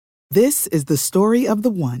This is the story of the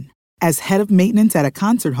one. As head of maintenance at a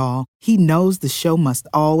concert hall, he knows the show must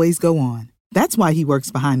always go on. That's why he works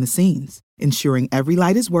behind the scenes, ensuring every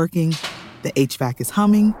light is working, the HVAC is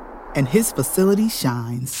humming, and his facility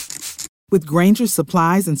shines. With Grainger's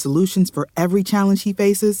supplies and solutions for every challenge he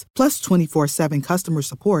faces, plus 24/7 customer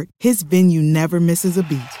support, his venue never misses a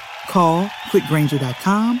beat. Call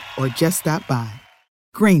quickgrainger.com or just stop by.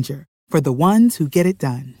 Grainger, for the ones who get it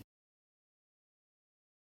done.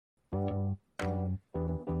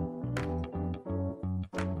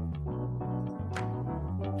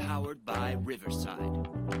 Powered by Riverside.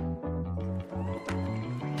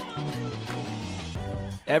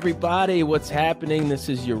 Everybody, what's happening? This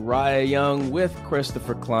is Uriah Young with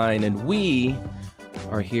Christopher Klein, and we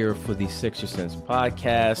are here for the Sixer Sense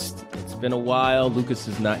podcast. It's been a while. Lucas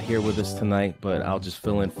is not here with us tonight, but I'll just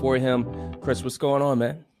fill in for him. Chris, what's going on,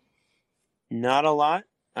 man? Not a lot.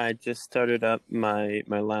 I just started up my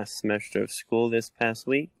last semester of school this past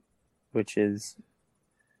week, which is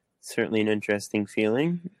certainly an interesting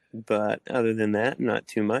feeling. But other than that, not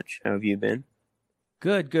too much. How have you been?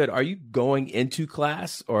 Good. Are you going into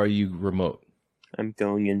class or are you remote? I'm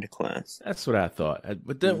going into class. That's what I thought.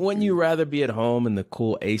 But then wouldn't you rather be at home in the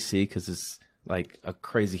cool AC because it's like a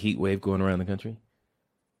crazy heat wave going around the country?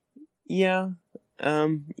 Yeah.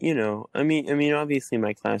 Obviously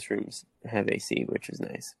my classrooms have AC, which is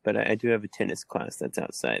nice. But I do have a tennis class that's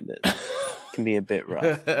outside that can be a bit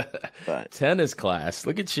rough. But tennis class.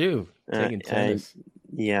 Look at you taking tennis.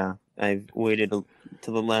 I've waited to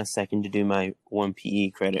the last second to do my 1 PE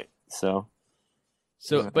credit.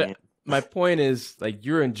 But my point is, like,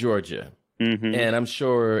 you're in Georgia, and I'm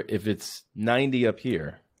sure if it's 90 up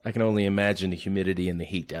here, I can only imagine the humidity and the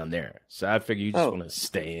heat down there. So I figure you just want to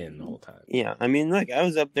stay in the whole time. Yeah, I mean, look, I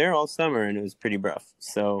was up there all summer, and it was pretty rough.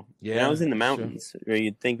 So I was in the mountains, where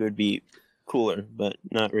you'd think it would be cooler, but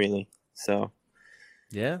not really. So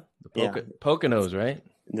yeah, the Poconos, right?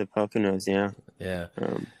 The Poconos, yeah. Yeah.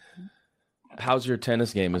 How's your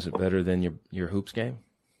tennis game? Is it better than your hoops game?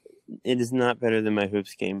 It is not better than my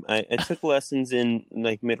hoops game. I took lessons in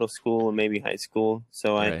like middle school and maybe high school,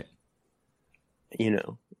 so I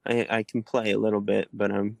can play a little bit,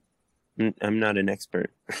 but I'm not an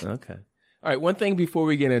expert. Okay. All right. One thing before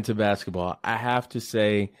we get into basketball, I have to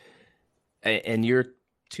say, and you're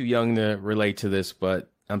too young to relate to this,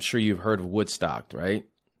 but I'm sure you've heard of Woodstock, right?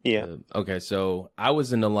 Yeah. Okay. So I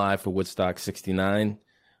wasn't alive for Woodstock 69.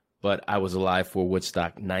 But I was alive for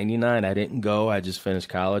Woodstock 99. I didn't go. I just finished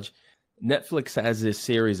college. Netflix has this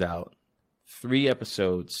series out, 3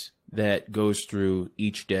 episodes that goes through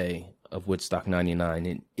each day of Woodstock 99.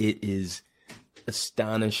 And it is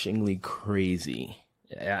astonishingly crazy.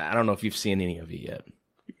 I don't know if you've seen any of it yet.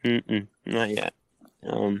 Not yet.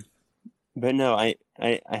 But no,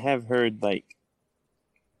 I have heard like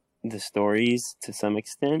the stories to some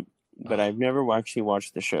extent, but I've never actually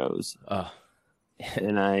watched the shows.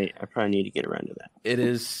 And I probably need to get around to that. It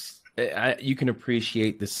is, you can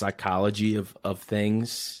appreciate the psychology of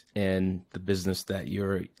things, and the business that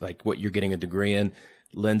you're, like what you're getting a degree in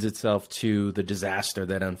lends itself to the disaster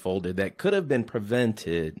that unfolded that could have been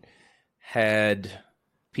prevented had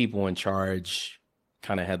people in charge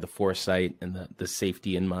kind of had the foresight and the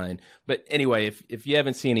safety in mind. But anyway, if you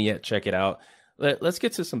haven't seen it yet, check it out. Let's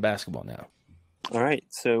get to some basketball now. All right,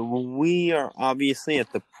 so we are obviously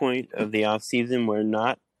at the point of the offseason where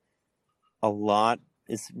not a lot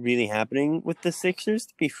is really happening with the Sixers,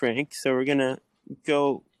 to be frank. So we're going to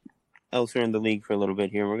go elsewhere in the league for a little bit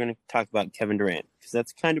here. We're going to talk about Kevin Durant, because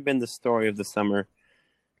that's kind of been the story of the summer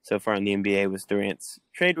so far in the NBA was Durant's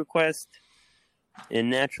trade request. And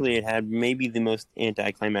naturally, it had maybe the most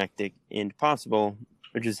anticlimactic end possible,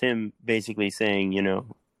 which is him basically saying,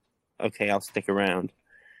 okay, I'll stick around.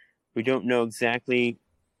 We don't know exactly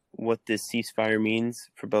what this ceasefire means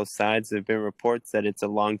for both sides. There have been reports that it's a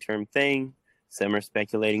long-term thing. Some are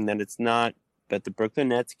speculating that it's not. But the Brooklyn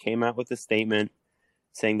Nets came out with a statement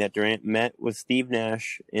saying that Durant met with Steve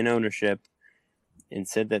Nash in ownership and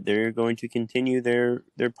said that they're going to continue their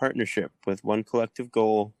partnership with one collective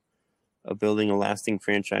goal of building a lasting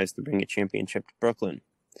franchise to bring a championship to Brooklyn.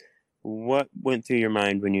 What went through your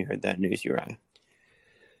mind when you heard that news, Uriah?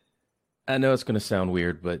 I know it's going to sound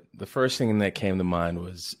weird, but the first thing that came to mind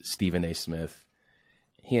was Stephen A. Smith.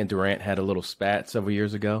 He and Durant had a little spat several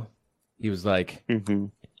years ago. He was like,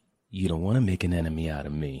 You don't want to make an enemy out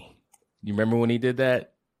of me. You remember when he did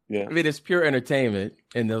that? Yeah. I mean, it's pure entertainment,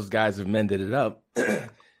 and those guys have mended it up.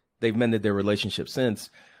 They've mended their relationship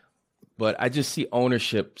since. But I just see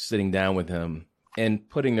ownership sitting down with him and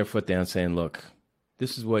putting their foot down saying, look,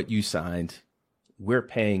 this is what you signed. We're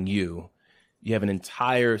paying you. You have an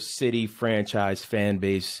entire city, franchise, fan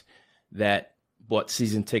base that bought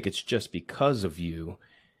season tickets just because of you,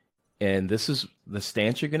 and this is the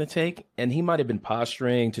stance you're going to take. And he might have been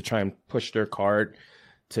posturing to try and push their card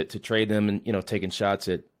to trade them and, taking shots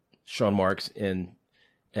at Sean Marks and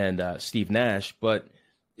Steve Nash. But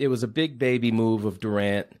it was a big baby move of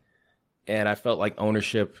Durant, and I felt like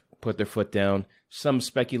ownership put their foot down. Some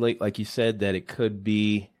speculate, like you said, that it could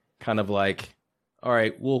be kind of like, all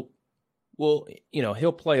right, we'll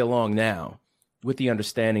he'll play along now with the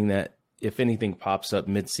understanding that if anything pops up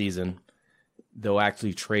midseason, they'll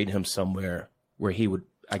actually trade him somewhere where he would,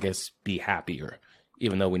 I guess, be happier,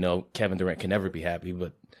 even though we know Kevin Durant can never be happy.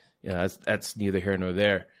 But that's neither here nor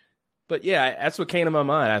there. But yeah, that's what came to my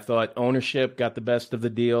mind. I thought ownership got the best of the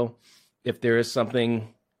deal. If there is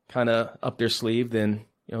something kind of up their sleeve, then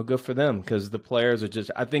good for them, because the players are just,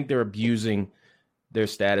 I think they're abusing their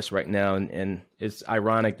status right now. And it's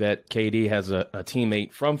ironic that KD has a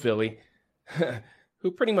teammate from Philly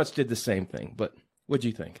who pretty much did the same thing. But what'd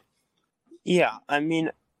you think? Yeah, I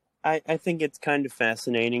mean, I think it's kind of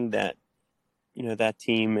fascinating that, that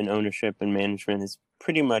team and ownership and management has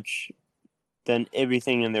pretty much done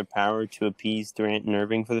everything in their power to appease Durant and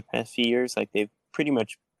Irving for the past few years. Like, they've pretty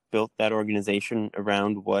much built that organization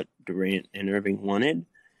around what Durant and Irving wanted.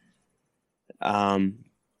 And,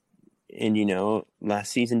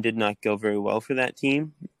 last season did not go very well for that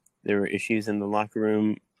team. There were issues in the locker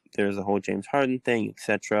room. There was a whole James Harden thing,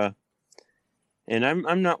 etc. And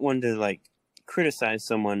I'm not one to criticize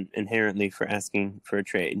someone inherently for asking for a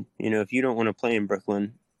trade. If you don't want to play in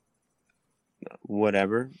Brooklyn,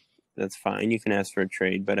 whatever, that's fine. You can ask for a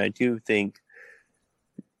trade. But I do think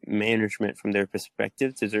management, from their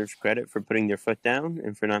perspective, deserves credit for putting their foot down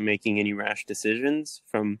and for not making any rash decisions.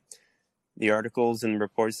 From the articles and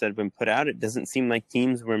reports that have been put out, it doesn't seem like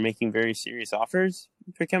teams were making very serious offers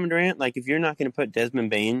for Kevin Durant. Like, if you're not going to put Desmond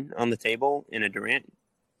Bane on the table in a Durant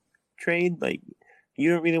trade, you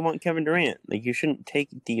don't really want Kevin Durant. You shouldn't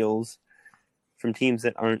take deals from teams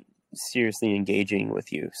that aren't seriously engaging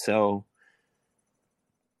with you. So,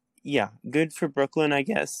 yeah, good for Brooklyn, I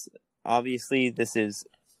guess. Obviously, this is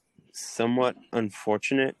somewhat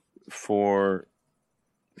unfortunate for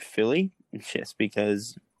Philly, just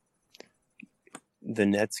because the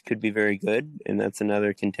Nets could be very good, and that's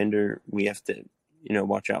another contender we have to,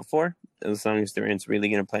 watch out for, as long as Durant's really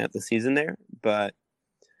going to play out the season there. But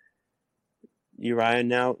Uriah,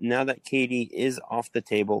 now that KD is off the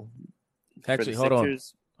table, actually, hold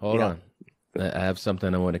on. I have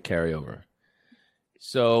something I want to carry over.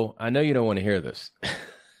 So I know you don't want to hear this,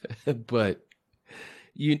 but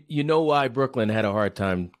you know why Brooklyn had a hard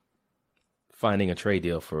time finding a trade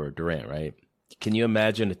deal for Durant, right? Can you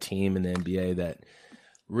imagine a team in the NBA that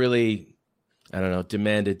really,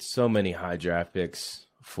 demanded so many high draft picks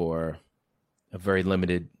for a very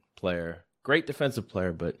limited player? Great defensive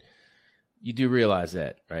player, but you do realize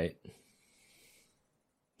that, right?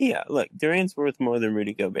 Yeah, look, Durant's worth more than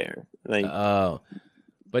Rudy Gobert.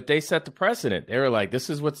 But they set the precedent. They were like, this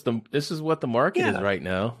is what the market is right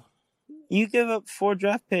now. You give up 4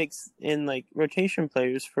 draft picks in rotation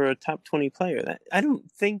players for a top 20 player. I don't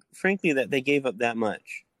think, frankly, that they gave up that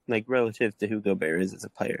much, relative to who Gobert is as a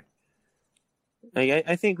player.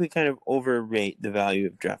 I think we kind of overrate the value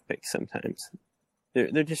of draft picks sometimes.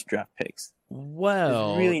 They're just draft picks.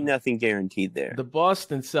 Well, there's really nothing guaranteed there. The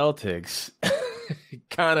Boston Celtics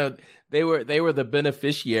they were the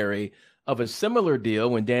beneficiary of a similar deal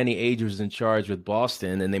when Danny Ainge was in charge with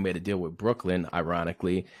Boston, and they made a deal with Brooklyn,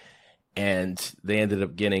 ironically. And they ended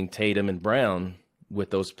up getting Tatum and Brown with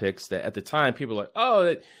those picks that at the time people were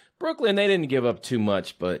like, Brooklyn, they didn't give up too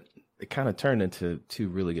much, but it kind of turned into 2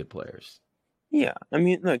 really good players. Yeah. I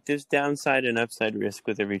mean, look, there's downside and upside risk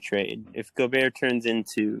with every trade. If Gobert turns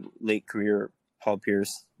into late career Paul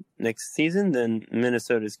Pierce next season, then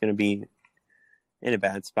Minnesota's going to be in a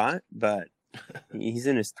bad spot, but he's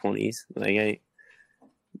in his 20s.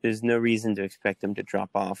 There's no reason to expect him to drop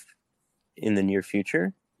off in the near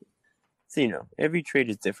future. So, every trade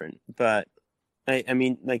is different, but I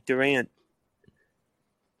mean, Durant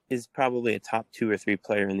is probably a top 2 or 3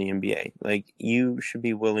 player in the NBA. You should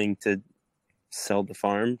be willing to sell the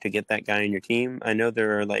farm to get that guy on your team. I know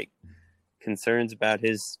there are concerns about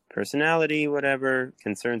his personality, whatever,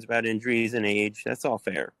 concerns about injuries and age. That's all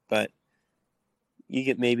fair, but you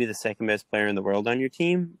get maybe the second best player in the world on your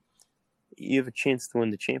team, you have a chance to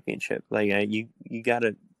win the championship. You got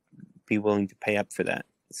to be willing to pay up for that.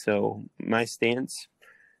 So my stance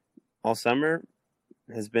all summer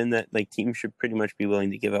has been that teams should pretty much be willing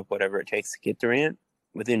to give up whatever it takes to get Durant,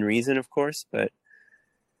 within reason, of course. But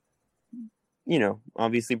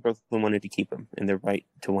obviously Brooklyn wanted to keep him, and they're right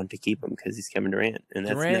to want to keep him because he's Kevin Durant, and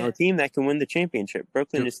that's now a team that can win the championship.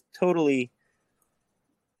 Brooklyn is totally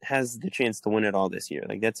has the chance to win it all this year.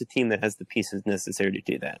 Like, that's a team that has the pieces necessary to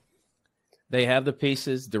do that. They have the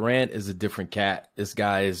pieces. Durant is a different cat. This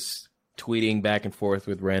guy is tweeting back and forth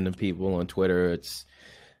with random people on Twitter.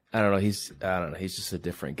 I don't know. He's just a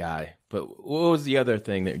different guy. But what was the other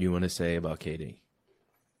thing that you want to say about KD?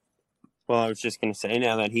 Well, I was just going to say,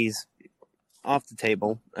 now that he's off the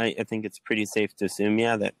table, I think it's pretty safe to assume,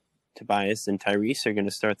 that Tobias and Tyrese are going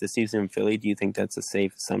to start the season in Philly. Do you think that's a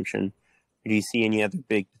safe assumption? Or do you see any other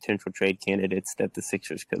big potential trade candidates that the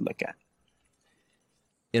Sixers could look at?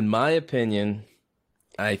 In my opinion,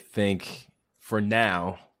 I think for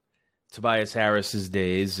now, Tobias Harris's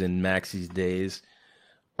days and Maxey's days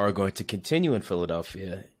are going to continue in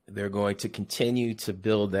Philadelphia. They're going to continue to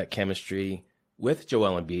build that chemistry with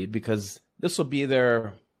Joel Embiid because this will be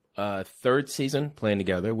their third season playing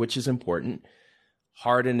together, which is important.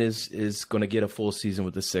 Harden is going to get a full season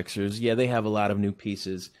with the Sixers. Yeah, they have a lot of new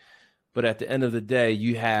pieces, but at the end of the day,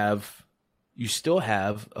 you still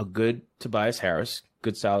have a good Tobias Harris,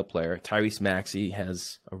 good solid player. Tyrese Maxey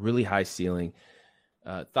has a really high ceiling.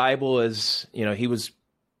 Thibault is, he was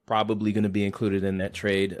probably going to be included in that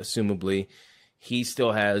trade, assumably. He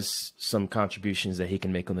still has some contributions that he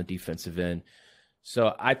can make on the defensive end.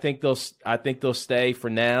 So I think they'll stay for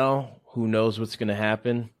now. Who knows what's going to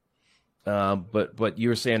happen? But you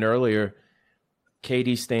were saying earlier,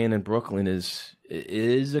 KD staying in Brooklyn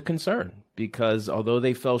is a concern because although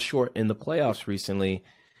they fell short in the playoffs recently,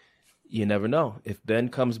 you never know. If Ben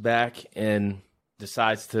comes back and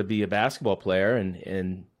decides to be a basketball player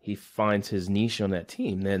and he finds his niche on that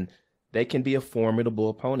team, then they can be a formidable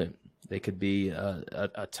opponent. They could be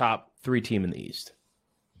a top 3 team in the East.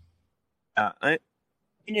 I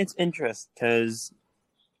mean, it's interesting because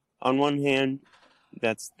on one hand,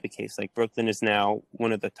 that's the case. Like, Brooklyn is now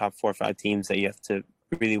one of the top 4 or 5 teams that you have to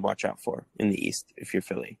really watch out for in the East if you're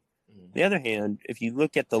Philly. Mm-hmm. On the other hand, if you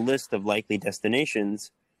look at the list of likely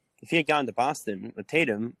destinations, if he had gone to Boston with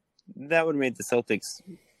Tatum, that would have made the Celtics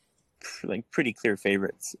pretty clear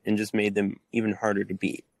favorites and just made them even harder to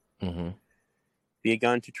beat. Mm-hmm. If he had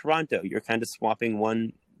gone to Toronto, you're kind of swapping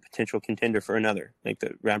one potential contender for another. Like,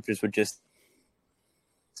 the Raptors would just,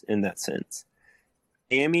 in that sense.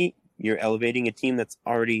 Miami, you're elevating a team that's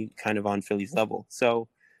already kind of on Philly's level. So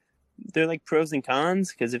they're like pros and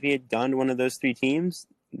cons, because if he had gone to one of those 3 teams,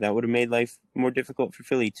 that would have made life more difficult for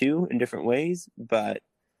Philly too in different ways. But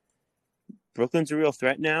Brooklyn's a real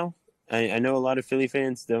threat now. I know a lot of Philly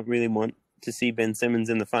fans don't really want to see Ben Simmons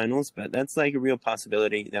in the finals, but that's like a real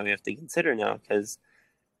possibility that we have to consider now, because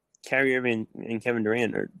Kyrie Irving and Kevin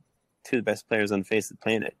Durant are 2 of the best players on the face of the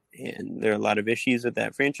planet. And there are a lot of issues with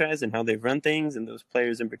that franchise and how they've run things, and those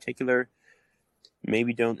players in particular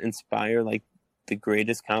maybe don't inspire like the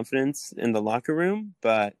greatest confidence in the locker room,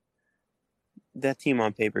 but that team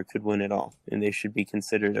on paper could win it all, and they should be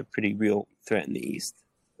considered a pretty real threat in the East,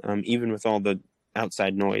 even with all the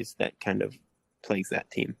outside noise that kind of plagues that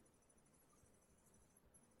team.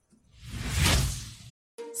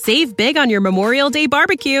 Save big on your Memorial Day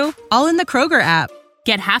barbecue, all in the Kroger app.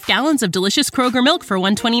 Get half gallons of delicious Kroger milk for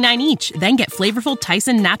 $1.29 each. Then get flavorful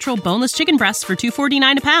Tyson natural boneless chicken breasts for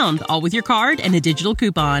 $2.49 a pound, all with your card and a digital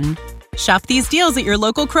coupon. Shop these deals at your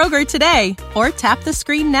local Kroger today, or tap the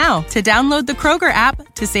screen now to download the Kroger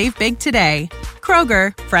app to save big today.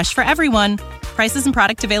 Kroger, fresh for everyone. Prices and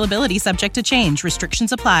product availability subject to change.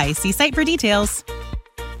 Restrictions apply. See site for details.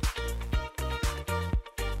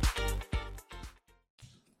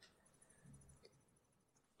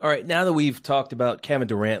 All right, now that we've talked about Kevin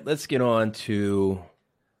Durant, let's get on to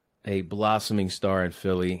a blossoming star in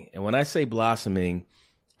Philly. And when I say blossoming,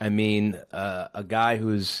 I mean a guy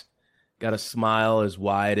who's got a smile as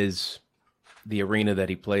wide as the arena that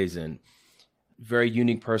he plays in. Very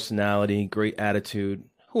unique personality, great attitude.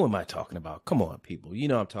 Who am I talking about? Come on, people. You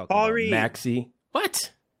know I'm talking Paul about Reed. Maxey.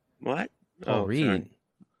 What? Paul Reed. Sorry.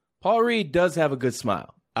 Paul Reed does have a good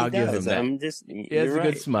smile. I'll give him that. He has a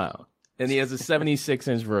good smile. And he has a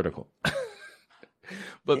 76-inch vertical.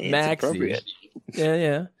 But hey, Maxey,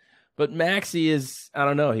 yeah. But Maxey is, I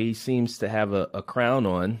don't know, he seems to have a crown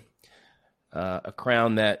on, a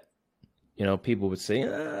crown that, people would say,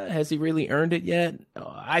 has he really earned it yet?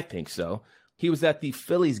 Oh, I think so. He was at the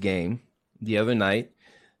Phillies game the other night.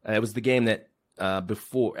 It was the game that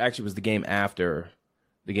it was the game after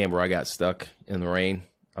the game where I got stuck in the rain.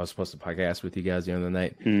 I was supposed to podcast with you guys the other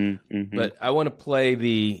night. Mm-hmm. But I want to play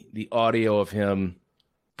the audio of him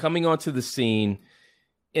coming onto the scene,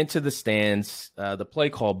 into the stands, the play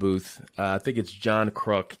call booth. I think it's John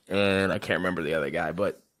Crook, and I can't remember the other guy.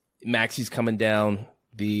 But Maxey's coming down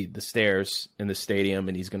the stairs in the stadium,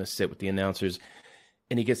 and he's going to sit with the announcers,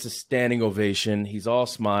 and he gets a standing ovation. He's all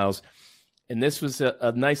smiles. And this was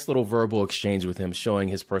a nice little verbal exchange with him, showing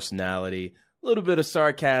his personality, a little bit of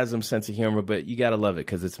sarcasm, sense of humor, but you got to love it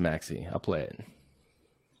because it's Maxey. I'll play it.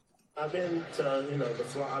 I've been to,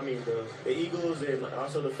 the Eagles and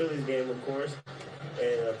also the Phillies game, of course.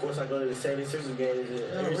 And, of course, I go to the 76ers games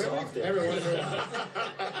every so often. Every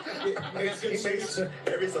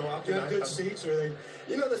so often. Got good seats, really.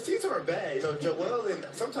 The seats aren't bad. Joel, and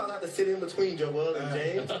sometimes I have to sit in between Joel and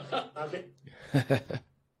James.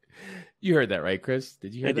 You heard that, right, Chris?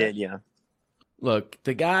 Did you hear that? I did, yeah. Look,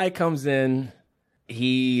 the guy comes in.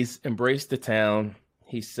 He's embraced the town.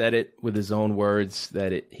 He said it with his own words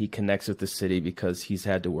that he connects with the city because he's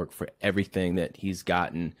had to work for everything that he's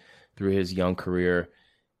gotten through his young career.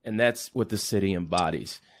 And that's what the city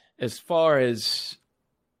embodies. As far as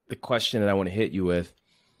the question that I want to hit you with,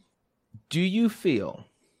 do you feel,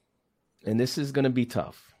 and this is going to be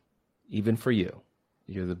tough, even for you,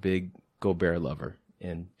 you're the big Gobert lover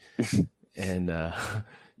and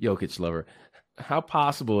Jokic lover, how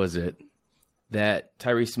possible is it that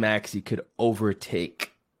Tyrese Maxey could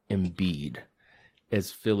overtake Embiid as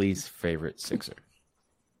Philly's favorite Sixer?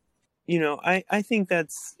 I think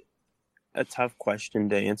that's a tough question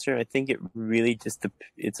to answer. I think it really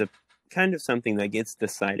it's a kind of something that gets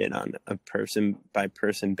decided on a person by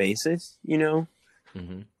person basis.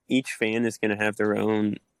 Mm-hmm. Each fan is going to have their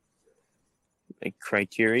own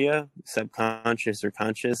criteria, subconscious or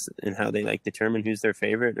conscious, and how they determine who's their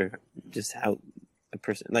favorite, or just how a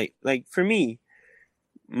person like for me,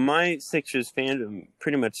 my Sixers fandom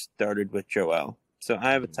pretty much started with Joel. So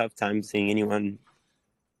I have a tough time seeing anyone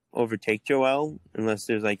overtake Joel unless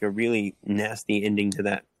there's a really nasty ending to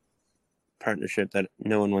that partnership that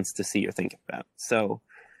no one wants to see or think about. So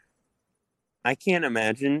I can't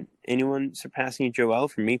imagine anyone surpassing Joel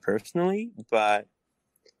for me personally, but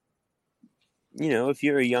if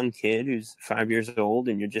you're a young kid who's 5 years old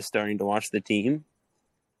and you're just starting to watch the team,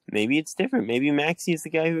 maybe it's different. Maybe Maxey is the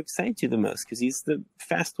guy who excites you the most because he's the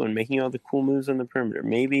fast one making all the cool moves on the perimeter.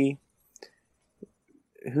 Maybe,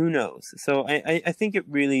 who knows? So I think it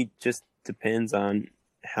really just depends on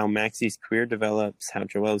how Maxey's career develops, how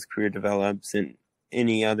Joel's career develops, and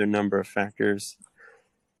any other number of factors.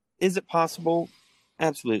 Is it possible?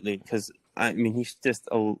 Absolutely, because he's just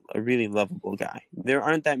a really lovable guy. There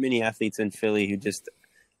aren't that many athletes in Philly who just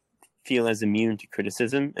feel as immune to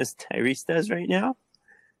criticism as Tyrese does right now.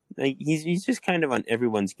 He's just kind of on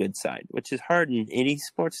everyone's good side, which is hard in any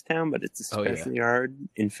sports town, but it's especially hard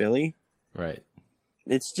in Philly. Right.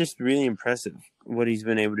 It's just really impressive what he's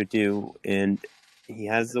been able to do, and he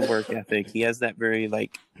has the work ethic. He has that very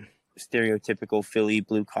stereotypical Philly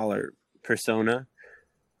blue collar persona.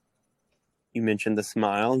 You mentioned the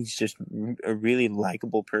smile. He's just a really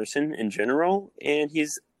likable person in general, and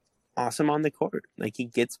he's awesome on the court. He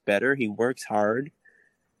gets better. He works hard,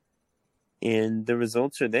 and the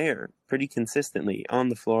results are there pretty consistently on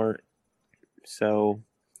the floor. So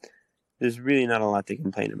there's really not a lot to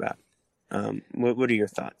complain about. What are your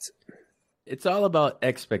thoughts? It's all about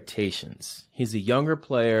expectations. He's a younger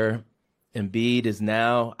player. Embiid is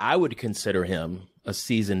now, I would consider him a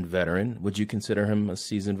seasoned veteran. Would you consider him a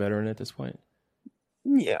seasoned veteran at this point?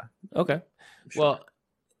 Yeah. Okay. Sure. Well,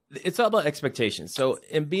 it's all about expectations. So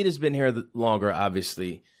Embiid has been here longer,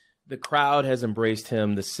 obviously. The crowd has embraced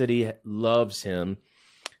him. The city loves him.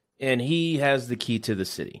 And he has the key to the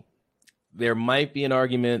city. There might be an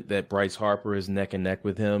argument that Bryce Harper is neck and neck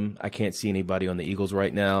with him. I can't see anybody on the Eagles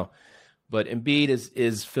right now. But Embiid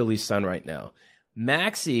is Philly's son right now.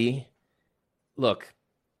 Maxey, look,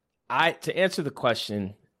 to answer the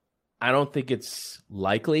question, I don't think it's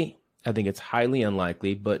likely. I think it's highly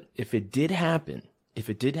unlikely. But if it did happen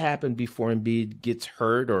before Embiid gets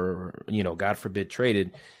hurt or, God forbid,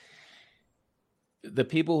 traded, the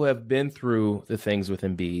people who have been through the things with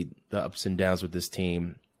Embiid, the ups and downs with this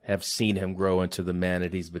team, have seen him grow into the man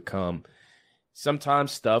that he's become.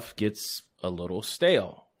 Sometimes stuff gets a little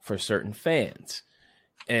stale for certain fans.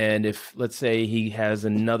 And if, let's say, he has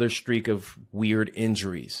another streak of weird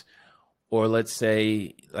injuries, or let's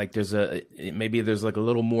say there's a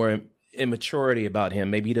little more immaturity about him.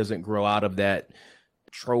 Maybe he doesn't grow out of that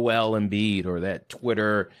Troel Embiid or that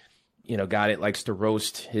Twitter, guy that likes to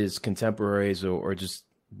roast his contemporaries or just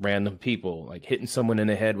random people, like hitting someone in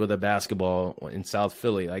the head with a basketball in South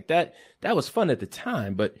Philly. That was fun at the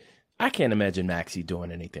time, but I can't imagine Maxey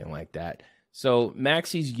doing anything like that. So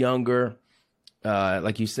Maxey's younger.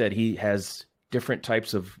 Like you said, he has different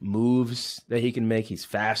types of moves that he can make. He's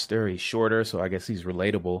faster, he's shorter, so I guess he's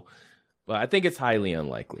relatable. But I think it's highly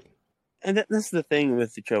unlikely. And that's the thing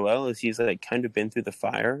with Joel is he's like kind of been through the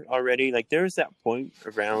fire already. Like there was that point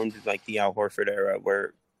around like the Al Horford era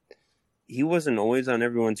where he wasn't always on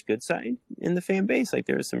everyone's good side in the fan base. Like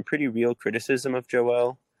there was some pretty real criticism of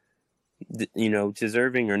Joel, you know,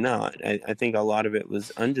 deserving or not. I think a lot of it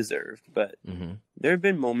was undeserved, but there have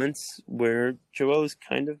been moments where Joel has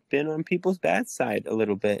kind of been on people's bad side a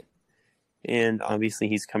little bit. And obviously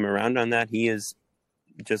he's come around on that. He is,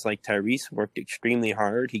 just like Tyrese, worked extremely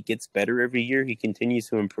hard. He gets better every year. He continues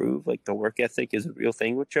to improve. Like the work ethic is a real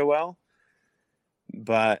thing with Joel.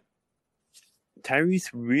 But Tyrese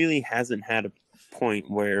really hasn't had a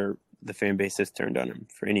point where the fan base has turned on him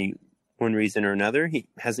for any one reason or another. He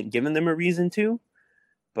hasn't given them a reason to.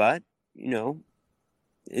 But, you know,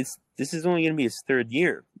 this is only going to be his third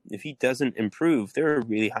year. If he doesn't improve, there are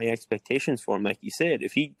really high expectations for him, like you said.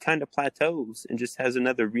 If he kind of plateaus and just has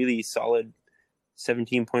another really solid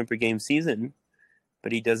 17-point per game season,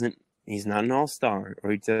 but he's not an all-star,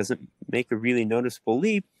 or he doesn't make a really noticeable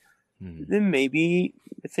leap, then maybe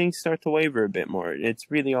things start to waver a bit more. It's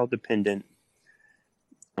really all dependent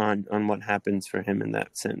on what happens for him in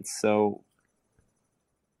that sense. So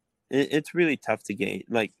it's really tough to gauge.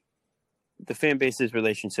 Like the fan base's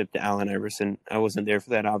relationship to Allen Iverson, I wasn't there for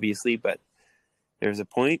that, obviously, but there was a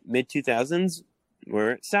point mid-2000s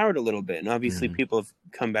where it soured a little bit. And obviously people have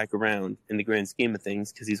come back around in the grand scheme of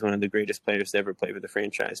things because he's one of the greatest players to ever play for the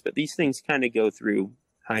franchise. But these things kind of go through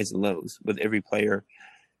highs and lows with every player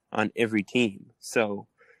on every team. So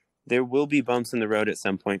there will be bumps in the road at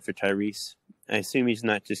some point for Tyrese. I assume he's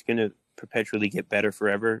not just going to perpetually get better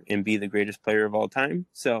forever and be the greatest player of all time.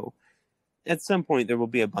 So at some point there will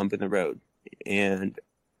be a bump in the road, and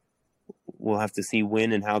we'll have to see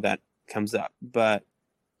when and how that comes up. But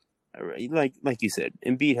like you said,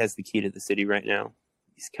 Embiid has the key to the city right now.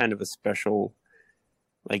 He's kind of a special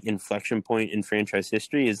like inflection point in franchise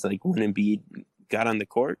history, is like when Embiid got on the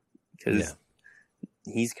court, because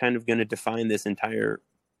he's kind of going to define this entire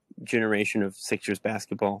generation of Sixers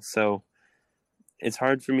basketball. So it's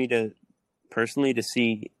hard for me to personally to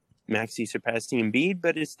see Maxey surpassing Embiid,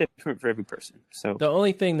 but it's different for every person. So the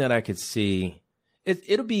only thing that I could see,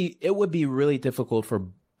 it would be really difficult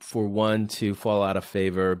for one to fall out of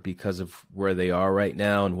favor because of where they are right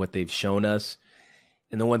now and what they've shown us.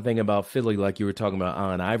 And the one thing about Philly, like you were talking about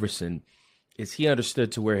Allen Iverson, is he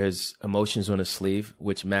understood to wear his emotions on his sleeve,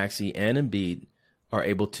 which Maxey and Embiid are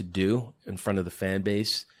able to do in front of the fan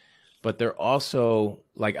base. But they're also,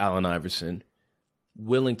 like Allen Iverson,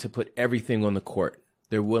 willing to put everything on the court.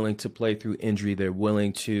 They're willing to play through injury. They're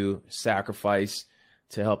willing to sacrifice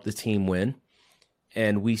to help the team win.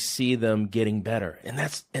 And we see them getting better. And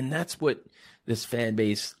that's what this fan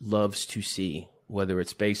base loves to see, whether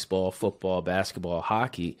it's baseball, football, basketball,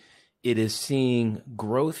 hockey. It is seeing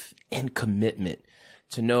growth and commitment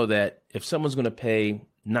to know that if someone's going to pay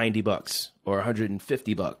 $90 or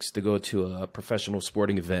 $150 to go to a professional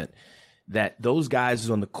sporting event, that those guys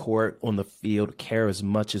on the court, on the field, care as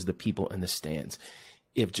much as the people in the stands.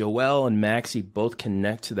 If Joel and Maxey both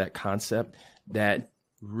connect to that concept that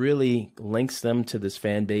really links them to this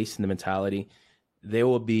fan base and the mentality, they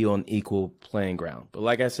will be on equal playing ground. But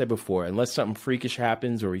like I said before, unless something freakish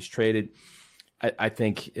happens or he's traded, I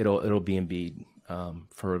think it'll be Embiid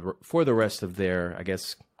for the rest of their, I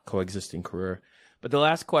guess, coexisting career. But the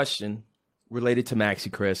last question related to Maxey,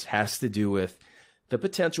 Chris, has to do with the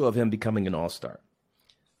potential of him becoming an all-star.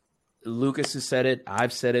 Lucas has said it.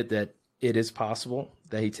 I've said it, that it is possible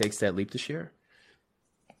that he takes that leap this year,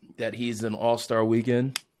 that he's an all-star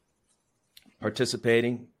weekend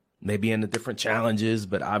participating, maybe in the different challenges,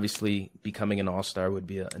 but obviously becoming an all-star would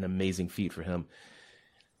be an amazing feat for him.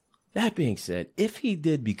 That being said, if he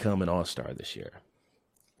did become an all-star this year,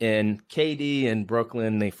 and KD and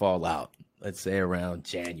Brooklyn, they fall out, let's say around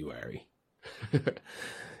January,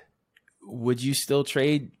 would you still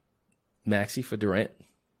trade Maxey for Durant?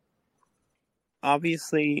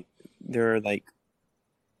 Obviously, there are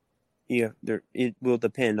it will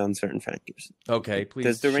depend on certain factors. Okay, please.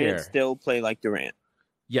 Does Durant share. still play like Durant?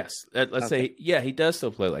 Yes. Let's say, yeah, he does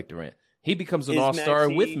still play like Durant. He becomes an all-star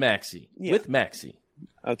with Maxey. Yeah. With Maxey.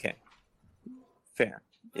 Okay. Fair.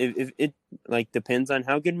 If it like depends on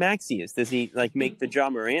how good Maxey is. Does he like make the Ja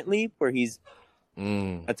Morant leap where he's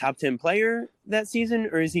a top 10 player that season,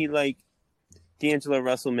 or is he like D'Angelo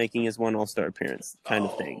Russell making his one all-star appearance kind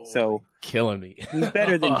of thing? So killing me. He's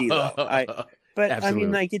better than D'Lo. But Absolutely. I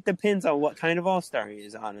mean, like, it depends on what kind of all-star he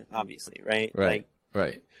is on, obviously, right? Right. Like,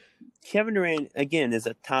 right. Kevin Durant, again, is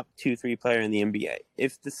a top 2-3 player in the NBA.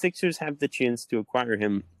 If the Sixers have the chance to acquire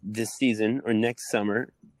him this season or next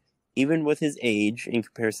summer, even with his age in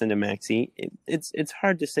comparison to Maxey, it's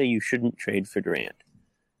hard to say you shouldn't trade for Durant.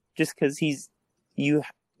 just because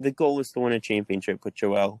the goal is to win a championship with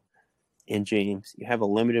Joel and James. You have a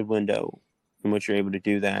limited window in which you're able to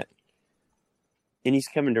do that. And he's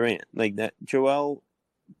Kevin Durant. Like that, Joel,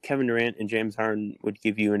 Kevin Durant, and James Harden would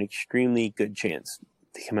give you an extremely good chance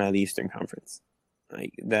to come out of the Eastern Conference.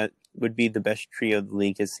 Like that would be the best trio the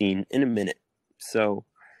league has seen in a minute. So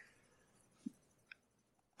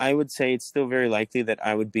I would say it's still very likely that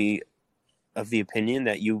I would be of the opinion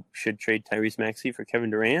that you should trade Tyrese Maxey for Kevin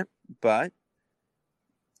Durant. But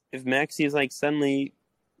if Maxey is like suddenly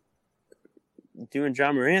doing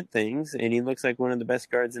Ja Morant things and he looks like one of the best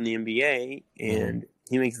guards in the NBA and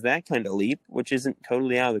he makes that kind of leap, which isn't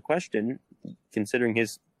totally out of the question considering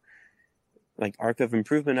his like arc of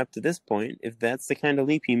improvement up to this point, if that's the kind of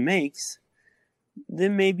leap he makes,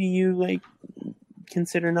 then maybe you like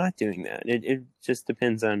consider not doing that. It just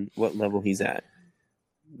depends on what level he's at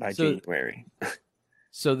by January.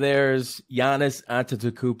 So there's Giannis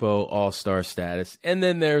Antetokounmpo All-Star status, and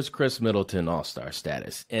then there's Chris Middleton All-Star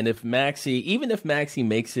status. And if even if Maxey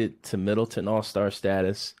makes it to Middleton All-Star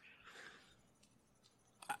status,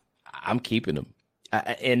 I'm keeping him.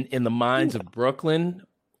 And in the minds of Brooklyn,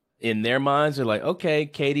 in their minds, they're like, okay,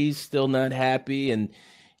 KD's still not happy, and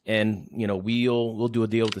you know we'll do a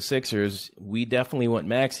deal with the Sixers. We definitely want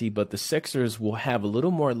Maxey, but the Sixers will have a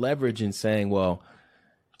little more leverage in saying, well,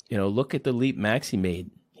 you know, look at the leap Maxey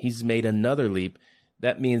made. He's made another leap.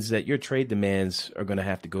 That means that your trade demands are going to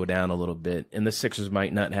have to go down a little bit, and the Sixers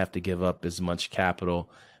might not have to give up as much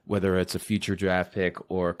capital, whether it's a future draft pick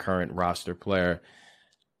or a current roster player.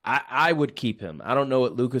 I would keep him. I don't know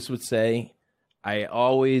what Lucas would say. I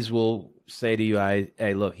always will say to you,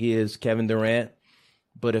 hey, look, he is Kevin Durant.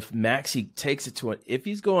 But if Maxey takes it to if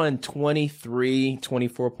he's going 23,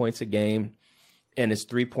 24 points a game and his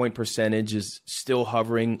 3-point percentage is still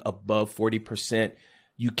hovering above 40%,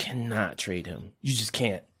 you cannot trade him. You just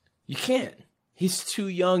can't. You can't. He's too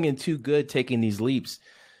young and too good taking these leaps.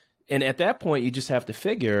 And at that point, you just have to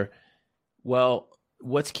figure, well,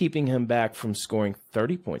 what's keeping him back from scoring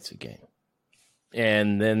 30 points a game?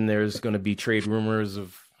 And then there's going to be trade rumors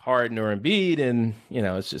of Harden or Embiid, and, you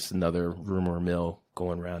know, it's just another rumor mill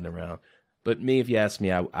going round and round. But me, if you ask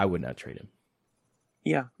me, I would not trade him.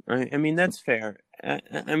 Yeah, I mean, that's fair.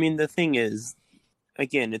 I mean, the thing is,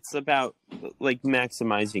 again, it's about, like,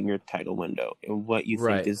 maximizing your title window and what you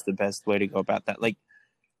think is the best way to go about that. Like,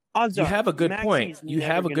 odds are... You have a good point. You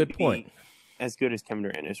have a good point. As good as Kevin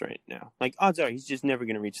Durant is right now. Like, odds are he's just never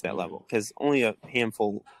going to reach that level because only a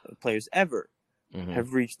handful of players ever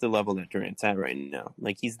have reached the level that Durant's at right now.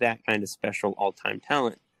 Like, he's that kind of special all-time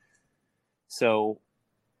talent. So,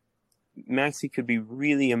 Maxey could be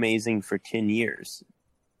really amazing for 10 years.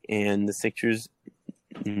 And the Sixers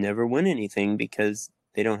never win anything because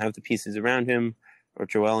they don't have the pieces around him, or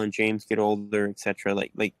Joel and James get older, etc.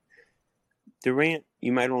 Like Durant,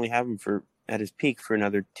 you might only have him at his peak for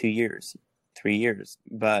another 2 years, 3 years.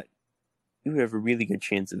 But you have a really good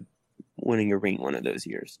chance of winning a ring one of those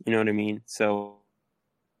years. You know what I mean? So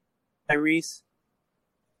Tyrese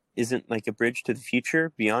isn't like a bridge to the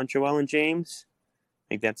future beyond Joel and James.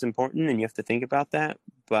 Like, that's important, and you have to think about that.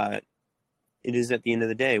 But it is, at the end of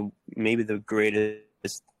the day, maybe the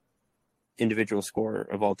greatest individual scorer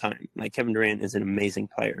of all time. Like, Kevin Durant is an amazing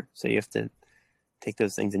player, so you have to take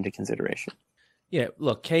those things into consideration. Yeah,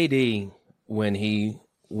 look, KD, when he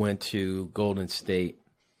went to Golden State,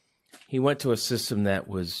 he went to a system that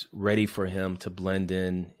was ready for him to blend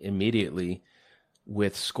in immediately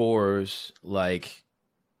with scorers like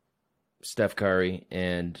Steph Curry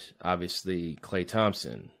and obviously Klay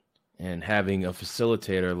Thompson. And having a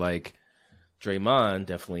facilitator like Draymond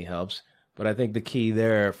definitely helps. But I think the key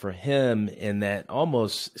there for him in that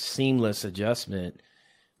almost seamless adjustment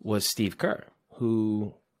was Steve Kerr,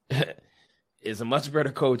 who is a much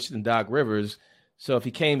better coach than Doc Rivers. So if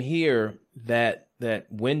he came here, that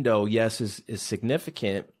window, yes, is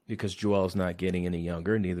significant because Joel's not getting any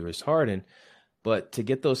younger, neither is Harden. But to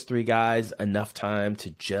get those three guys enough time to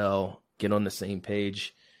gel, get on the same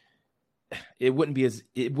page, it wouldn't be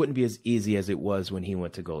as easy as it was when he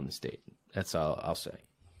went to Golden State. That's all I'll say.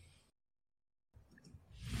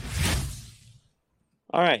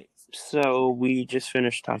 All right, so we just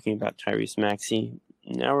finished talking about Tyrese Maxey.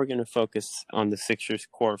 Now we're going to focus on the Sixers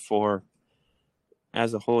core four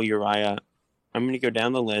as a whole. Uriah, I'm going to go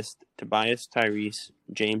down the list: Tobias, Tyrese,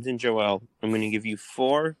 James, and Joel. I'm going to give you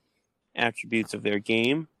 4 attributes of their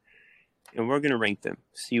game, and we're going to rank them.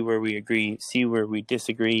 See where we agree, see where we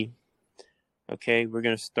disagree. Okay, we're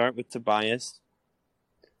going to start with Tobias.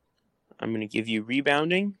 I'm going to give you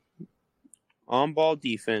rebounding, on-ball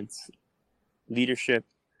defense, leadership,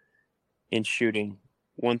 and shooting.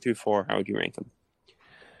 1 through 4, how would you rank them?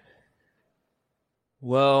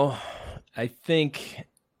 Well, I think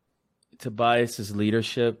Tobias's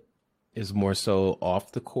leadership is more so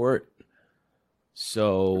off the court.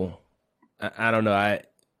 So I don't know.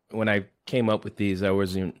 When I came up with these, I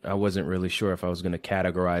wasn't really sure if I was going to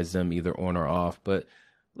categorize them either on or off. But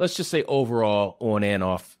let's just say overall on and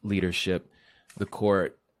off leadership, the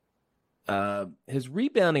court. His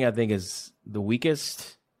rebounding, I think, is the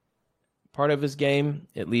weakest part of his game,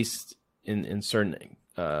 at least in certain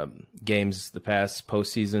games the past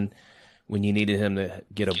postseason when you needed him to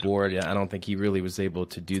get a board. I don't think he really was able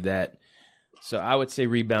to do that. So I would say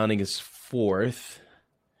rebounding is fourth.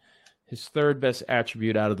 His third best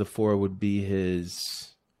attribute out of the four would be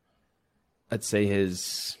his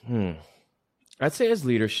leadership.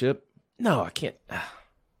 No, I can't.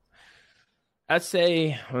 I'd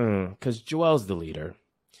say, because Joel's the leader.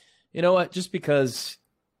 You know what? Just because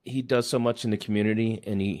he does so much in the community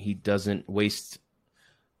and he doesn't waste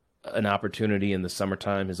an opportunity in the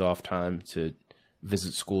summertime, his off time, to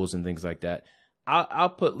visit schools and things like that. I'll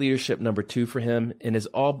put leadership number 2 for him, and his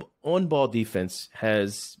on-ball defense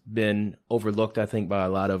has been overlooked, I think, by a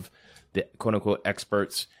lot of the quote-unquote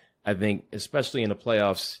experts. I think, especially in the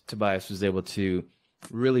playoffs, Tobias was able to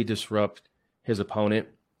really disrupt his opponent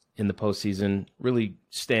in the postseason, really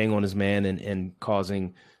staying on his man and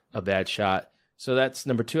causing a bad shot. So that's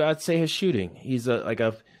number 2. I'd say his shooting. He's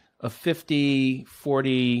a 50,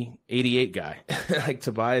 40, 88 guy. Like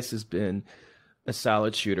Tobias has been a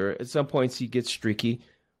solid shooter. At some points he gets streaky,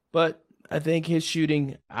 but I think his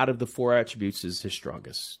shooting out of the 4 attributes is his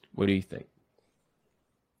strongest. What do you think?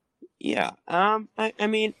 Yeah. I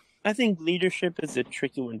mean, I think leadership is a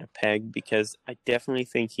tricky one to peg because I definitely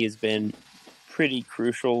think he has been pretty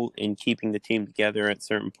crucial in keeping the team together at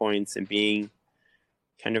certain points and being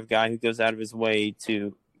kind of guy who goes out of his way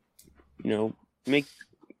to, make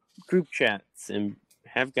group chats and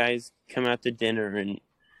have guys come out to dinner and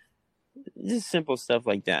just simple stuff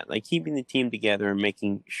like that, like keeping the team together and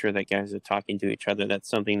making sure that guys are talking to each other. That's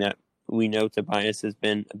something that we know Tobias has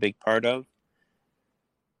been a big part of.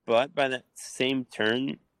 But by that same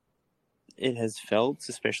turn, it has felt,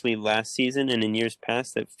 especially last season and in years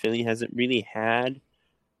past, that Philly hasn't really had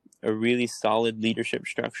a really solid leadership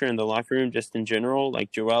structure in the locker room just in general.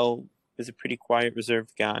 Like Joel was a pretty quiet,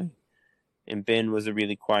 reserved guy, and Ben was a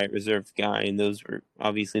really quiet, reserved guy, and those were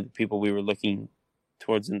obviously the people we were looking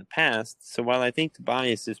towards in the past. So while I think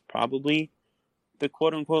Tobias is probably the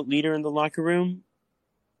quote-unquote leader in the locker room,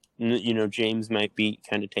 James might be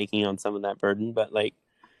kind of taking on some of that burden, but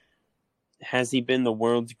has he been the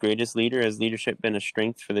world's greatest leader? Has leadership been a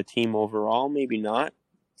strength for the team overall? Maybe not.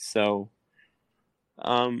 So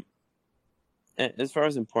as far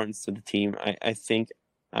as importance to the team, I think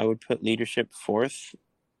I would put leadership 4th,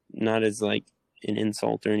 not as an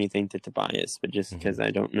insult or anything to Tobias, but just because I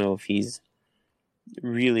don't know if he's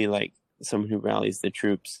really someone who rallies the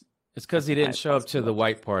troops. It's because he didn't show up to the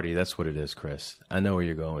white party. That's what it is, Chris. I know where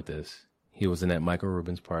you're going with this. He was in that Michael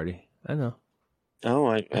Rubin's party. I know. Oh,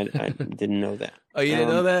 I didn't know that. Oh, you didn't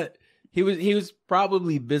know that? He was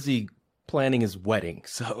probably busy planning his wedding,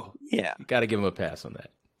 so yeah, you got to give him a pass on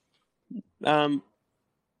that.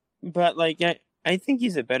 But I think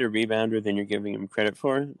he's a better rebounder than you're giving him credit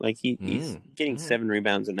for. He's getting 7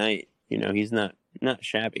 rebounds a night. He's not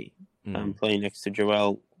shabby. Playing next to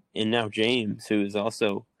Joel and now James, who is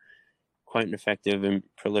also quite an effective and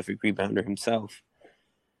prolific rebounder himself.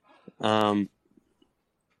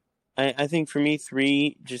 I think for me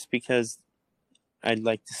 3, just because I'd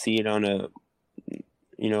like to see it on a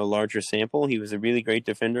larger sample. He was a really great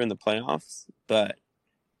defender in the playoffs, but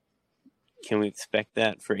can we expect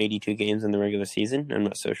that for 82 games in the regular season? I'm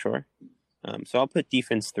not so sure. So I'll put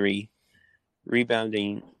defense 3,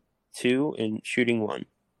 rebounding 2, and shooting 1.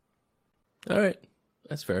 All right.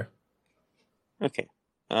 That's fair. Okay.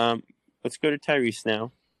 Let's go to Tyrese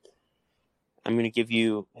now. I'm going to give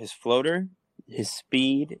you his floater, his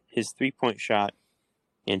speed, his 3-point shot,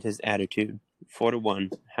 and his attitude.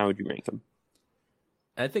 4-1. How would you rank him?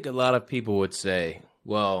 I think a lot of people would say,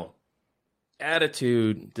 well,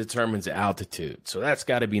 attitude determines altitude, so that's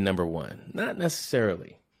got to be number 1. Not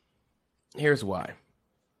necessarily. Here's why.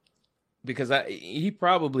 Because he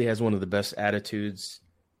probably has one of the best attitudes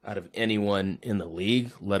out of anyone in the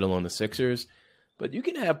league, let alone the Sixers. But you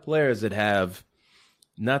can have players that have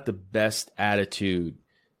not the best attitude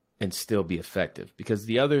and still be effective. Because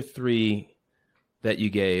the other 3 that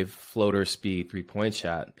you gave, floater, speed, 3-point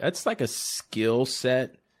shot, that's like a skill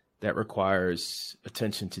set that requires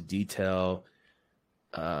attention to detail,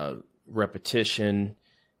 repetition,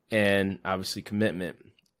 and obviously commitment.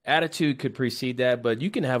 Attitude could precede that, but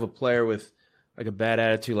you can have a player with a bad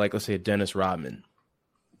attitude, like let's say a Dennis Rodman,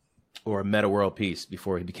 or Meta World Peace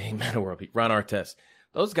before he became Meta World Peace, Ron Artest.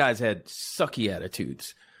 Those guys had sucky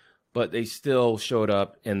attitudes, but they still showed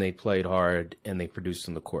up and they played hard and they produced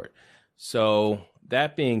on the court. So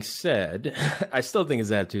that being said, I still think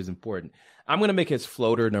his attitude is important. I'm going to make his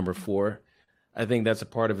floater number 4. I think that's a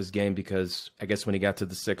part of his game because I guess when he got to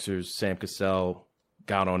the Sixers, Sam Cassell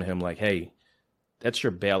got on him like, hey, that's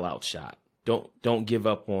your bailout shot. Don't give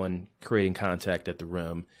up on creating contact at the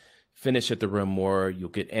rim. Finish at the rim more. You'll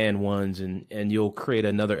get and ones and you'll create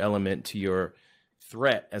another element to your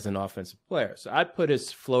threat as an offensive player. So I put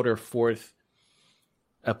his floater 4th.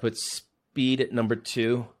 I put speed at number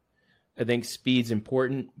 2. I think speed's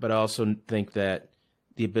important, but I also think that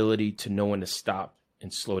the ability to know when to stop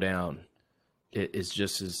and slow down is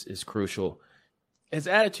just as crucial. His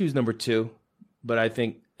attitude's number 2, but I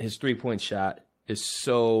think his 3-point shot is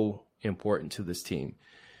so important to this team.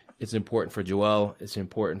 It's important for Joel. It's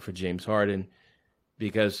important for James Harden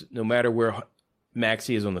because no matter where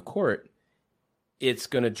Maxey is on the court, it's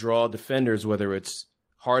going to draw defenders, whether it's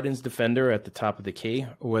Harden's defender at the top of the key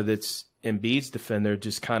or whether it's Embiid's defender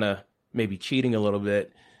just kind of maybe cheating a little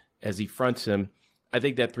bit as he fronts him. I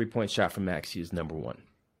think that 3-point shot from Maxey is number 1.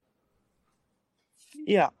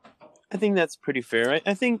 Yeah, I think that's pretty fair.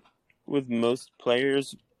 I think with most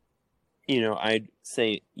players, I'd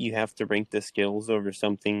say you have to rank the skills over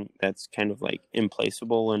something that's kind of like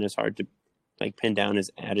implaceable and is hard to like pin down as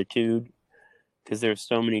attitude because there's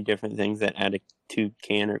so many different things that attitude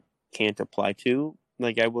can or can't apply to.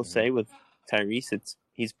 Like I will say with Tyrese,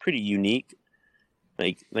 he's pretty unique.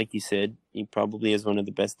 Like you said, he probably has one of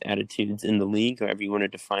the best attitudes in the league, however you want to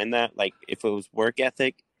define that. Like if it was work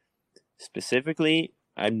ethic specifically,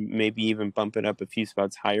 I'd maybe even bump it up a few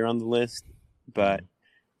spots higher on the list. But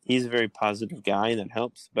he's a very positive guy, and that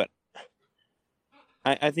helps. But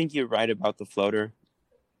I think you're right about the floater.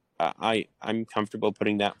 I'm comfortable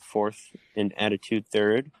putting that 4th and attitude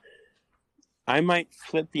 3rd. I might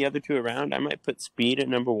flip the other 2 around. I might put speed at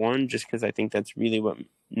number 1 just because I think that's really what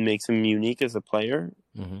makes him unique as a player.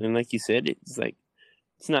 Mm-hmm. And like you said,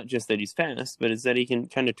 it's not just that he's fast, but it's that he can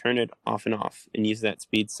kind of turn it off and use that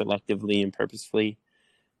speed selectively and purposefully.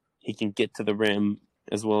 He can get to the rim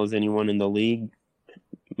as well as anyone in the league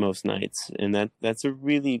most nights. And that's a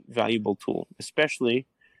really valuable tool, especially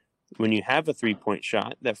when you have a 3-point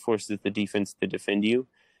shot that forces the defense to defend you.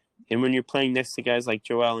 And when you're playing next to guys like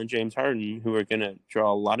Joel and James Harden, who are going to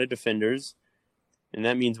draw a lot of defenders, and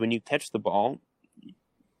that means when you catch the ball,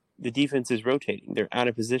 the defense is rotating. They're out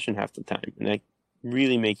of position half the time. And that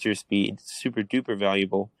really makes your speed super duper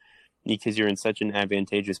valuable because you're in such an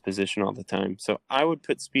advantageous position all the time. So I would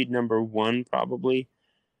put speed number 1 probably,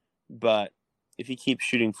 but if he keeps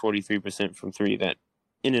shooting 43% from 3, that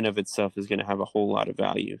in and of itself is going to have a whole lot of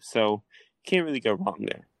value. So can't really go wrong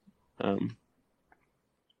there.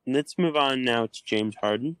 Let's move on now to James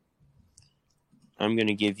Harden. I'm going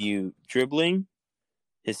to give you dribbling,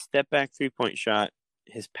 his step back 3-point shot,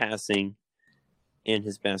 his passing, and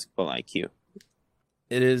his basketball IQ.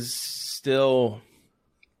 It is still,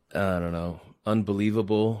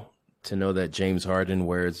 unbelievable to know that James Harden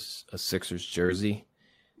wears a Sixers jersey.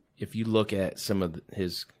 If you look at some of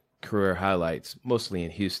his career highlights, mostly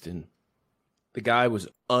in Houston, the guy was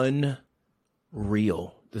unreal,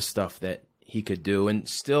 the stuff that he could do and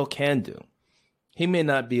still can do. He may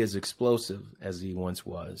not be as explosive as he once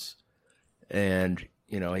was. And,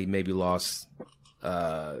 he maybe lost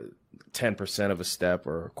 10% of a step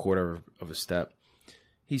or a quarter of a step.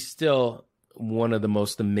 He's still one of the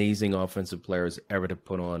most amazing offensive players ever to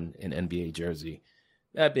put on an NBA jersey.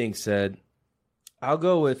 That being said, I'll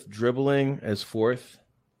go with dribbling as 4th.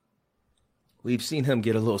 We've seen him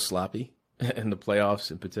get a little sloppy in the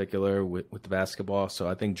playoffs in particular with the basketball. So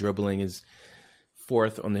I think dribbling is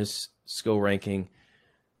 4th on this skill ranking.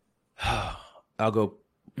 I'll go,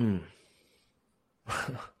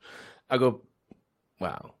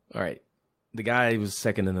 wow. All right. The guy was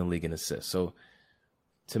 2nd in the league in assists. So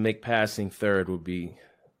to make passing 3rd would be,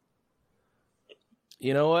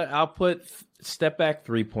 you know what? I'll put step back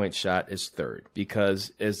 3-point shot as 3rd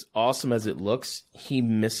because as awesome as it looks, he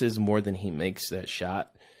misses more than he makes that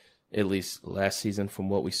shot, at least last season from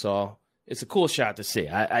what we saw. It's a cool shot to see.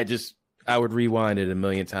 I would rewind it a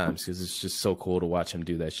million times because it's just so cool to watch him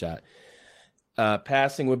do that shot.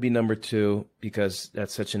 Passing would be number 2 because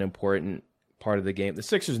that's such an important part of the game. The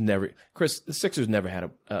Sixers never had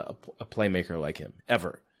a playmaker like him,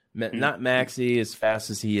 ever. Not Maxey, as fast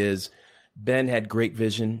as he is. Ben had great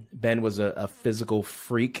vision. Ben was a physical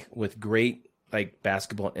freak with great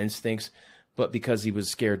basketball instincts, but because he was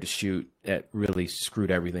scared to shoot, that really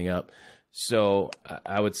screwed everything up. So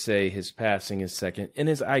I would say his passing is second, and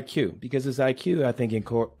his IQ, because his IQ, I think,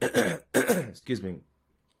 excuse me,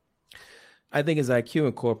 I think his IQ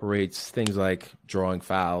incorporates things like drawing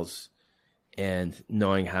fouls and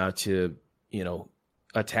knowing how to,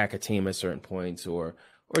 attack a team at certain points, or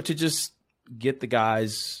to just get the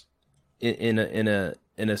guys in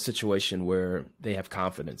a situation where they have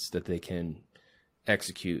confidence that they can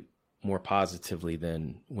execute more positively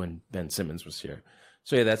than when Ben Simmons was here.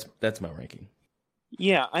 So yeah, that's my ranking.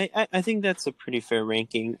 Yeah, I think that's a pretty fair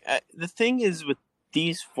ranking. The thing is, with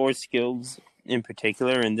these four skills in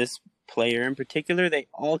particular, and this player in particular, they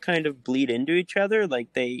all kind of bleed into each other.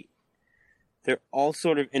 Like they're all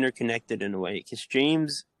sort of interconnected in a way. Because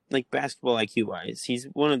James, like basketball IQ wise, he's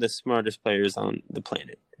one of the smartest players on the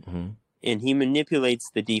planet, and he manipulates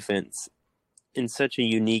the defense in such a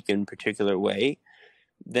unique and particular way.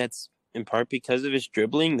 That's in part because of his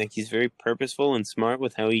dribbling. Like, he's very purposeful and smart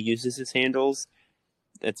with how he uses his handles.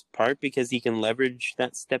 That's part because he can leverage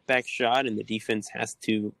that step back shot and the defense has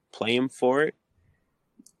to play him for it.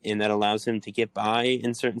 And that allows him to get by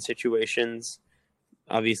in certain situations.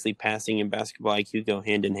 Obviously, passing and basketball IQ go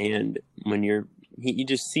hand in hand. When he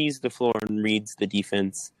just sees the floor and reads the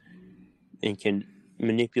defense and can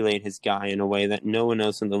manipulate his guy in a way that no one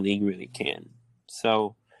else in the league really can.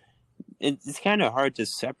 So it's kind of hard to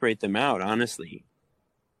separate them out, honestly.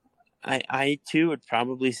 I too would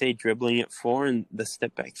probably say dribbling at 4 and the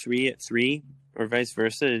step back 3 at 3, or vice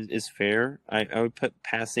versa, is fair. I would put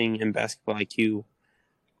passing and basketball IQ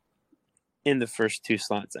in the first 2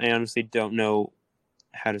 slots. I honestly don't know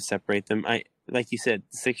how to separate them. Like you said,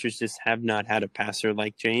 the Sixers just have not had a passer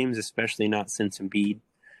like James, especially not since Embiid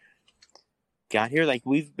got here. Like,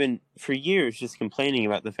 we've been for years just complaining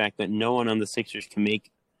about the fact that no one on the Sixers can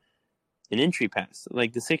make an entry pass.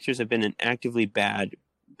 Like, the Sixers have been an actively bad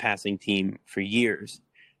passing team for years.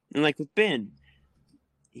 And like with Ben,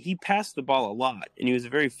 he passed the ball a lot, and he was a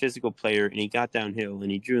very physical player, and he got downhill,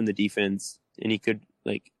 and he drew in the defense, and he could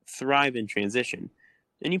like thrive in transition.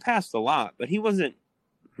 And he passed a lot, but he wasn't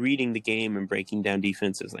reading the game and breaking down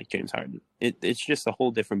defenses like James Harden. It's just a whole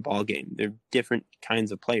different ball game. They're different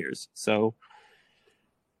kinds of players. So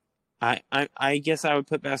I guess I would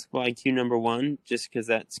put basketball IQ number 1, just because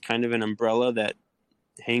that's kind of an umbrella that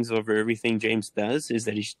hangs over everything James does, is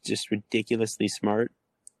that he's just ridiculously smart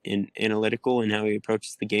and analytical in how he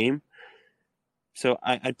approaches the game. So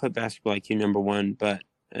I'd put basketball IQ number 1, but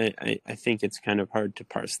I think it's kind of hard to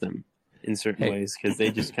parse them in certain ways because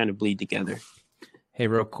they just kind of bleed together. Hey,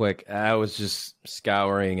 real quick, I was just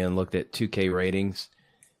scouring and looked at 2K ratings,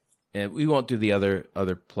 and we won't do the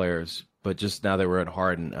other players, but just now that we're at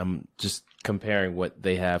Harden, I'm just comparing what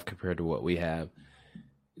they have compared to what we have.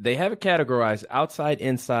 They have it categorized outside,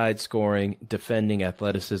 inside, scoring, defending,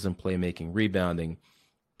 athleticism, playmaking, rebounding.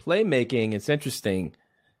 Playmaking, it's interesting.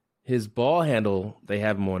 His ball handle, they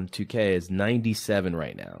have him on 2K, is 97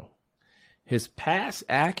 right now. His pass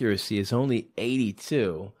accuracy is only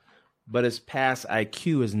 82, but his pass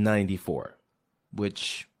IQ is 94,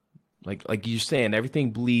 which, like you're saying,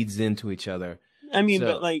 everything bleeds into each other. I mean,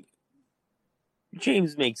 but like,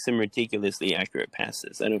 James makes some ridiculously accurate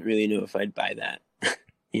passes. I don't really know if I'd buy that.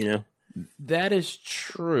 You know? That is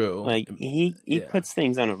true. Like, he puts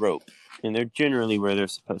things on a rope, and they're generally where they're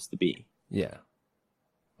supposed to be. Yeah.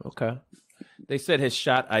 Okay. They said his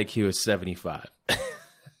shot IQ is 75.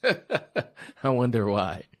 I wonder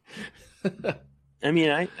why. I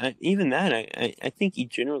mean, I even that, I think he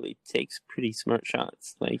generally takes pretty smart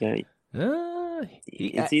shots. Like,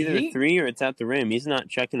 it's either a 3 or it's at the rim. He's not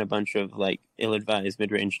checking a bunch of, like, ill-advised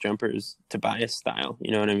mid-range jumpers Tobias style.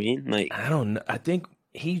 You know what I mean? Like, I don't know. I think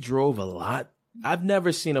he drove a lot. I've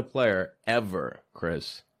never seen a player ever,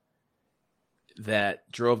 Chris,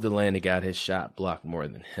 that drove the lane and got his shot blocked more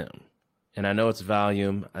than him. And I know it's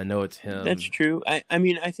volume. I know it's him. That's true. I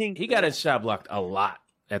mean, I think he got his shot blocked a lot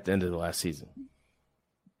at the end of the last season.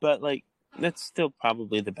 But, like, that's still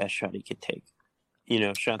probably the best shot he could take. You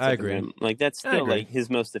know, shots I at the agree. rim. Like, that's still, like, his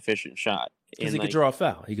most efficient shot. Because he could draw a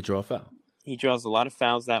foul. He draws a lot of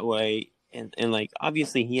fouls that way. And like,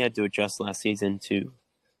 obviously he had to adjust last season to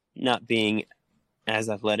not being as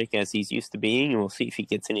athletic as he's used to being. And we'll see if he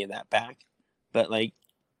gets any of that back. But, like,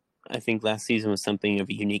 I think last season was something of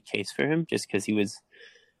a unique case for him just because he was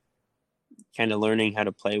kind of learning how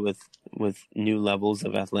to play with new levels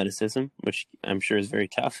of athleticism, which I'm sure is very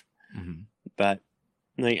tough. Mm-hmm. But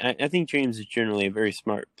like, I think James is generally a very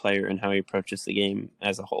smart player in how he approaches the game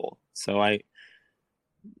as a whole. So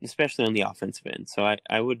especially on the offensive end. So I'd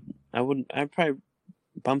probably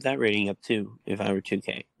bump that rating up too if I were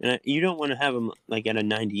 2K. And you don't want to have him like at a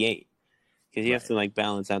 98 because you have to like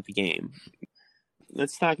balance out the game.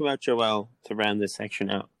 let's talk about Joel to round this section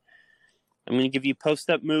out. I'm going to give you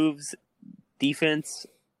post-up moves, defense,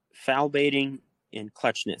 foul baiting, and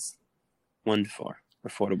clutchness. 1 to 4 or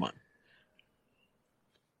 4 to 1.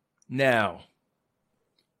 Now,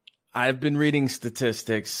 I've been reading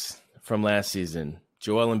statistics from last season.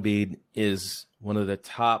 Joel Embiid is one of the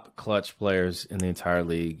top clutch players in the entire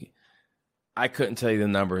league. I couldn't tell you the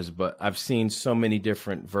numbers, but I've seen so many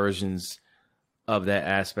different versions of that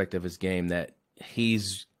aspect of his game that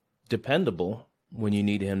he's dependable when you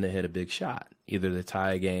need him to hit a big shot, either to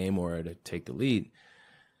tie a game or to take the lead.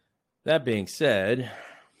 That being said,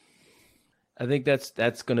 I think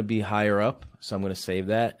that's going to be higher up, so I'm going to save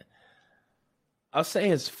that. I'll say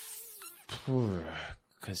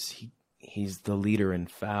because he's the leader in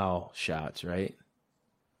foul shots, right?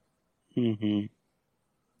 Mm-hmm.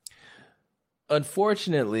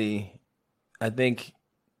 Unfortunately, I think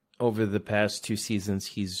over the past 2 seasons,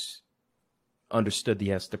 he's understood he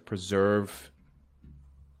has to preserve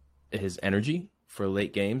his energy for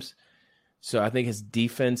late games. So I think his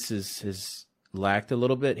defense has lacked a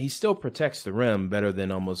little bit. He still protects the rim better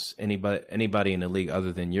than almost anybody in the league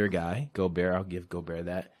other than your guy, Gobert. I'll give Gobert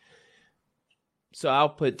that. So I'll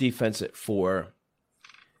put defense at 4.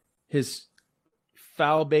 His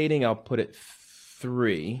foul baiting, I'll put it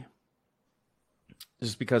 3.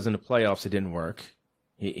 Just because in the playoffs it didn't work.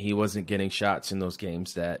 He wasn't getting shots in those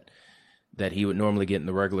games that he would normally get in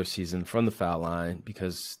the regular season from the foul line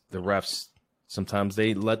because the refs, sometimes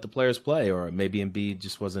they let the players play, or maybe Embiid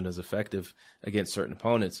just wasn't as effective against certain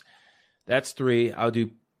opponents. That's 3. I'll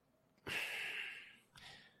do,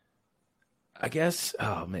 I guess,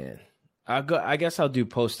 oh man. I guess I'll do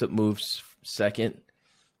post-up moves second.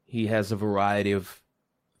 He has a variety of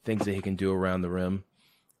things that he can do around the rim,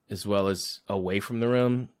 as well as away from the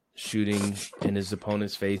rim, shooting in his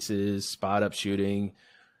opponent's faces, spot-up shooting,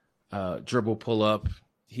 dribble pull-up.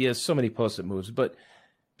 He has so many post-up moves. But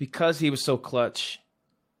because he was so clutch,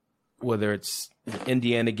 whether it's an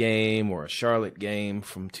Indiana game or a Charlotte game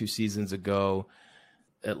from 2 seasons ago,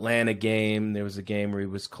 Atlanta game, there was a game where he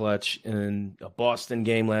was clutch, and a Boston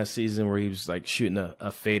game last season where he was like shooting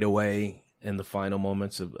a fadeaway in the final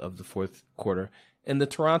moments of the fourth quarter. In the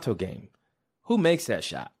Toronto game, who makes that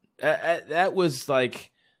shot? That was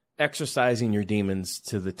like exercising your demons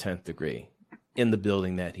to the 10th degree in the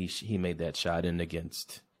building that he made that shot in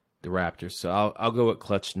against the Raptors. So I'll go with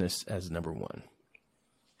clutchness as number 1.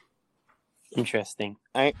 Interesting.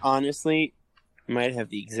 I honestly might have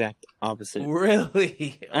the exact opposite.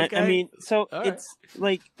 Really? Okay. I mean, so All it's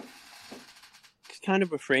like kind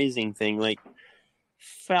of a phrasing thing. Like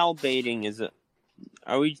foul baiting is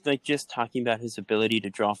are we like just talking about his ability to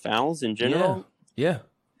draw fouls in general? Yeah.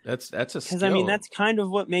 That's a skill. Because I mean, that's kind of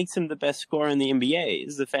what makes him the best scorer in the NBA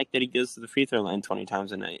is the fact that he goes to the free throw line 20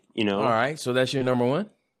 times a night. You know. All right. So that's your number 1.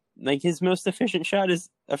 Like his most efficient shot is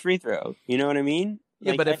a free throw. You know what I mean?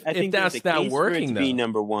 Yeah, like, but if that's not working, be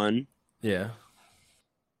number 1. Yeah.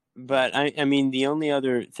 But I mean, the only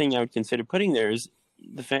other thing I would consider putting there is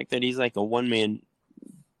the fact that he's like a one-man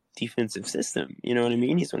defensive system. You know what I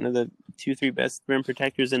mean? He's one of the 2-3 best rim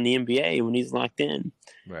protectors in the NBA when he's locked in.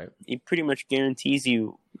 Right. He pretty much guarantees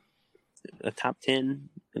you a top 10,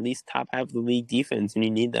 at least top half of the league defense, and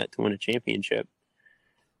you need that to win a championship.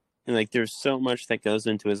 And like, there's so much that goes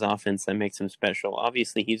into his offense that makes him special.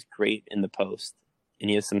 Obviously, he's great in the post, and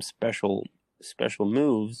he has some special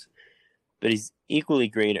moves, but he's equally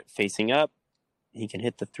great at facing up. He can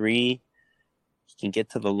hit the 3. He can get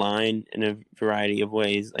to the line in a variety of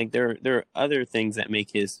ways. Like there are other things that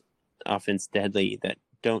make his offense deadly that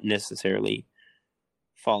don't necessarily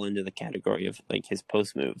fall into the category of like his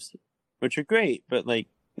post moves, which are great, but like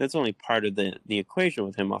that's only part of the equation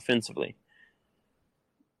with him offensively.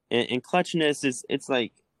 And clutchness it's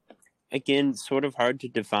like, again, sort of hard to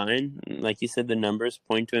define. Like you said, the numbers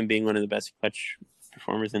point to him being one of the best clutch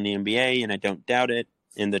performers in the NBA, and I don't doubt it.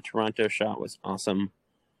 And the Toronto shot was awesome.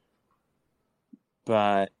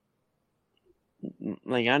 But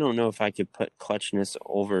like, I don't know if I could put clutchness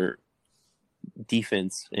over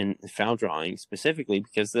defense and foul drawing specifically,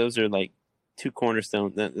 because those are like 2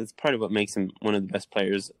 cornerstones. That's part of what makes him one of the best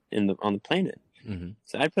players on the planet. Mm-hmm.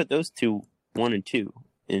 So I'd put those 2, 1 and 2,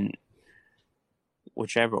 in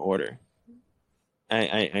whichever order.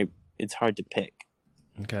 I it's hard to pick.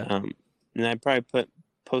 Okay. And I'd probably put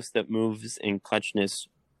post-up moves and clutchness,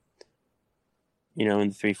 in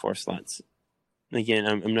the 3-4 slots. Again,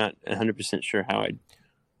 I'm not 100% sure how I'd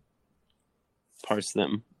parse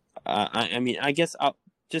them. I mean, I guess I'll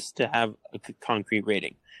just to have a concrete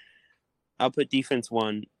rating, I'll put defense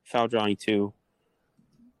 1, foul drawing 2,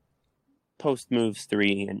 post moves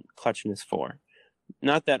 3, and clutchness 4.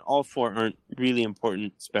 Not that all four aren't really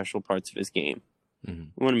important special parts of his game. Mm-hmm.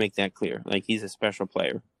 I want to make that clear. Like, he's a special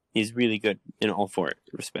player. He's really good in all four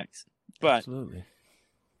respects. But, Absolutely.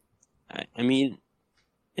 I mean,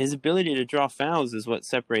 his ability to draw fouls is what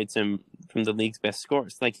separates him from the league's best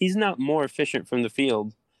scorers. Like, he's not more efficient from the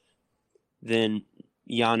field than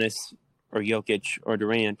Giannis or Jokic or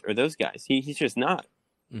Durant or those guys. He's just not.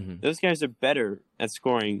 Mm-hmm. Those guys are better at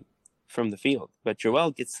scoring from the field. But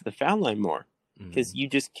Joel gets to the foul line more because you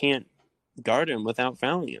just can't guard him without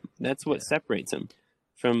fouling him. That's what separates him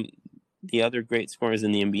from the other great scorers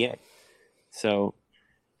in the NBA. So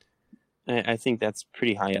I think that's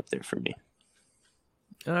pretty high up there for me.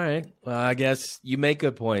 All right. Well, I guess you make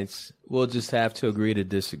good points. We'll just have to agree to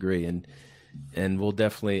disagree, and we'll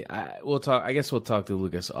definitely we'll talk. I guess we'll talk to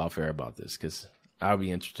Lucas off air about this because I'll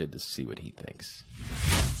be interested to see what he thinks.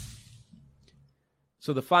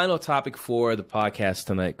 So the final topic for the podcast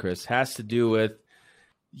tonight, Chris, has to do with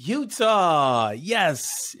Utah.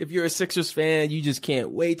 Yes, if you're a Sixers fan, you just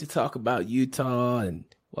can't wait to talk about Utah, and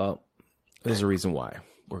well, there's a reason why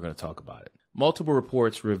we're going to talk about it. Multiple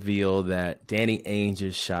reports reveal that Danny Ainge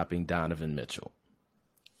is shopping Donovan Mitchell.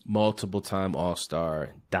 Multiple-time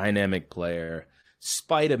All-Star, dynamic player,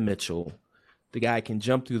 Spider Mitchell. The guy can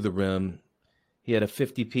jump through the rim. He had a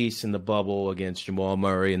 50-piece in the bubble against Jamal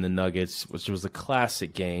Murray and the Nuggets, which was a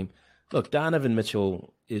classic game. Look, Donovan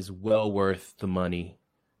Mitchell is well worth the money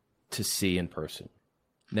to see in person.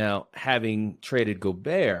 Now, having traded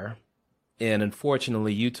Gobert, and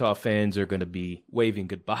unfortunately, Utah fans are going to be waving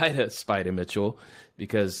goodbye to Spider Mitchell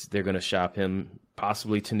because they're going to shop him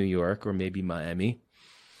possibly to New York or maybe Miami.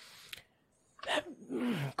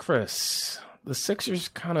 Chris, the Sixers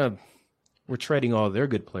kind of were trading all their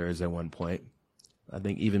good players at one point. I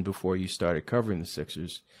think even before you started covering the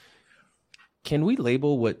Sixers. Can we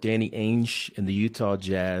label what Danny Ainge and the Utah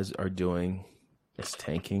Jazz are doing as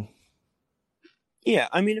tanking? Yeah,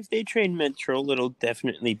 I mean, if they trade Mitchell, it'll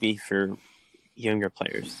definitely be for younger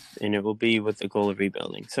players, and it will be with the goal of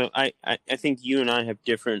rebuilding. So I think you and I have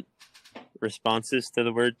different responses to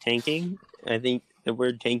the word tanking. I think the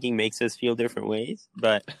word tanking makes us feel different ways.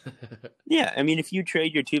 But, yeah, I mean, if you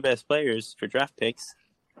trade your two best players for draft picks,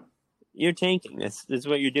 you're tanking. That's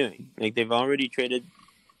what you're doing. Like, they've already traded,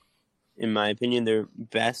 in my opinion, their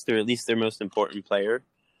best, or at least their most important player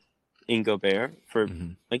in Gobert for,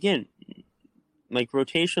 again, like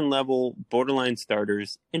rotation level, borderline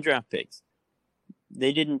starters and draft picks.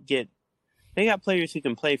 They got players who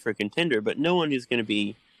can play for a contender, but no one who's going to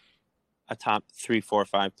be a top 3, 4,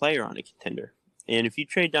 5 player on a contender. And if you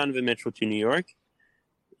trade Donovan Mitchell to New York,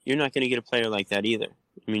 you're not going to get a player like that either.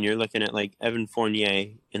 I mean, you're looking at like Evan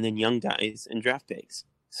Fournier and then young guys and draft picks.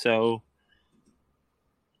 So,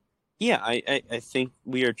 yeah, I think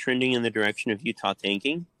we are trending in the direction of Utah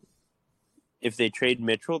tanking. If they trade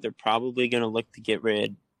Mitchell, they're probably going to look to get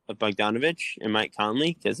rid of Bogdanovich and Mike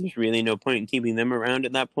Conley because there's really no point in keeping them around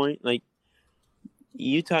at that point. Like,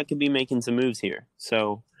 Utah could be making some moves here.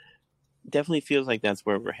 So, definitely feels like that's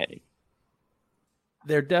where we're heading.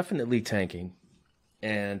 They're definitely tanking.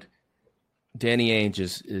 And Danny Ainge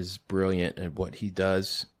is brilliant at what he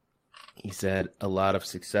does. He's had a lot of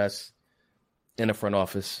success in the front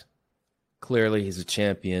office. Clearly, he's a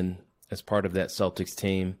champion as part of that Celtics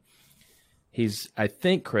team. I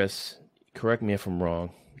think, Chris, correct me if I'm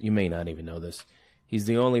wrong, you may not even know this, he's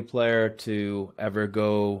the only player to ever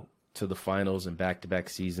go to the finals in back-to-back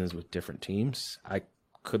seasons with different teams. I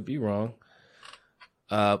could be wrong.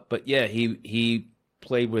 But yeah, he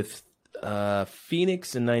played with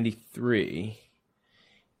Phoenix in 93,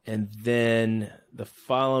 and then the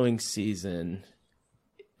following season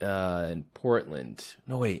in Portland.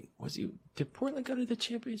 No, wait, did Portland go to the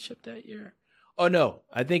championship that year? Oh, no,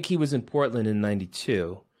 I think he was in Portland in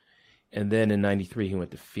 92, and then in 93 he went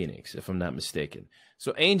to Phoenix, if I'm not mistaken.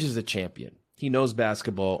 So Ainge is a champion. He knows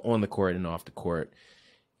basketball on the court and off the court,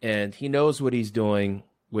 and he knows what he's doing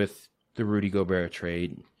with the Rudy Gobert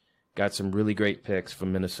trade. Got some really great picks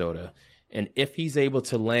from Minnesota. And if he's able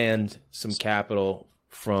to land some capital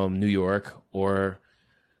from New York or,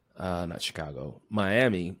 not Chicago,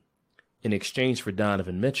 Miami, in exchange for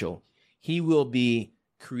Donovan Mitchell, he will be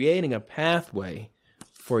creating a pathway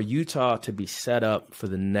for Utah to be set up for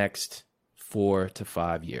the next 4 to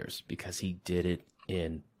 5 years because he did it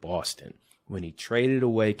in Boston. When he traded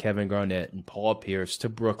away Kevin Garnett and Paul Pierce to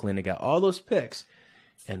Brooklyn and got all those picks.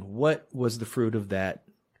 And what was the fruit of that?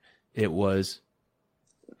 It was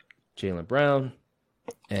Jaylen Brown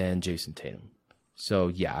and Jason Tatum. So,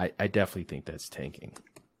 yeah, I definitely think that's tanking.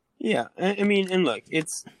 Yeah, I mean, and look,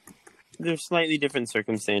 there's slightly different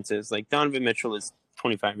circumstances. Like, Donovan Mitchell is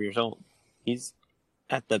 25 years old. He's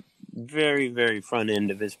at the very, very front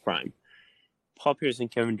end of his prime. Paul Pierce and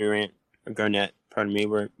Kevin Garnett,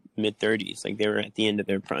 were mid-30s. Like, they were at the end of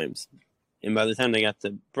their primes. And by the time they got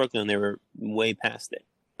to Brooklyn, they were way past it.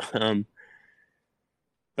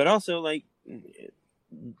 But also, like,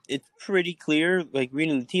 it's pretty clear, like,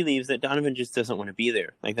 reading the tea leaves, that Donovan just doesn't want to be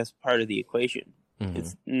there. Like, that's part of the equation. Mm-hmm.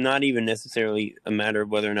 It's not even necessarily a matter of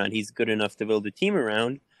whether or not he's good enough to build a team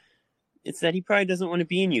around. It's that he probably doesn't want to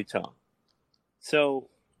be in Utah. So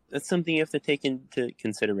that's something you have to take into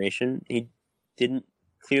consideration.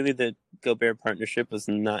 Clearly the Gobert partnership was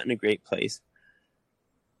not in a great place.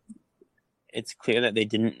 It's clear that they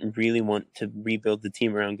didn't really want to rebuild the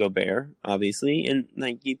team around Gobert, obviously. And,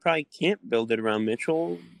 like, you probably can't build it around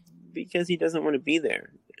Mitchell because he doesn't want to be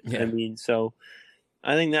there. Yeah. I mean, so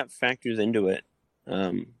I think that factors into it.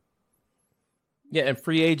 Yeah, and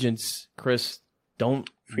free agents, Chris, don't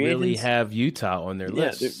really have Utah on their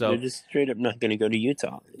list. They're just straight up not going to go to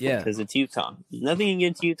Utah. Yeah. Because it's Utah. Nothing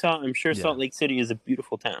against Utah. I'm sure Salt Lake City is a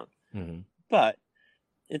beautiful town. Mm-hmm. But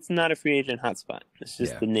it's not a free agent hotspot. It's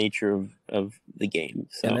just the nature of the game.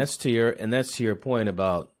 So. And that's to your point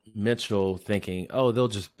about Mitchell thinking, oh, they'll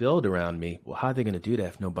just build around me. Well, how are they going to do that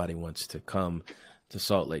if nobody wants to come to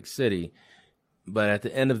Salt Lake City? But at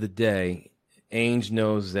the end of the day, Ainge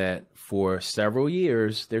knows that for several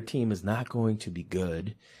years, their team is not going to be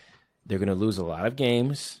good. They're going to lose a lot of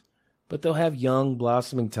games, but they'll have young,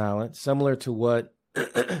 blossoming talent, similar to what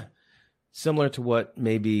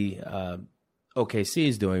maybe OKC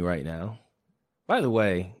is doing right now. By the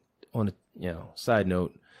way, on a side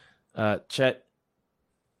note, Chet,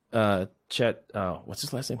 what's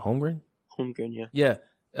his last name? Holmgren? Holmgren, yeah.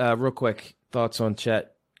 Yeah. Real quick, thoughts on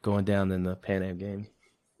Chet going down in the Pan Am game?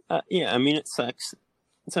 Yeah, I mean, it sucks.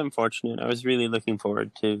 It's unfortunate. I was really looking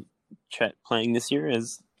forward to Chet playing this year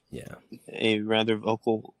as a rather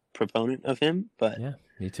vocal proponent of him. But yeah,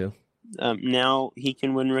 me too. Now he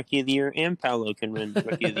can win Rookie of the Year and Paolo can win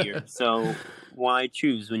Rookie of the Year. So why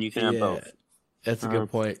choose when you can have both? That's a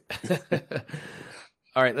good point.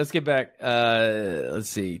 All right, let's get back. Let's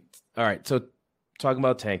see. All right, so talking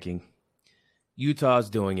about tanking, Utah's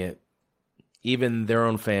doing it. Even their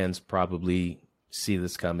own fans probably see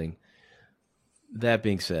this coming. That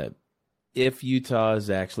being said, if Utah is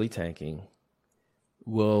actually tanking,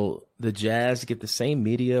 will the Jazz get the same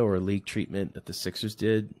media or league treatment that the Sixers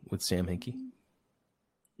did with Sam Hinkie?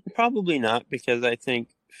 Probably not, because I think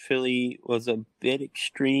Philly was a bit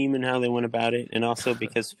extreme in how they went about it, and also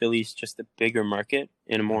because Philly's just a bigger market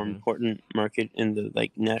and a more important market in the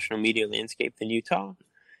national media landscape than Utah.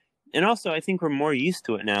 And also, I think we're more used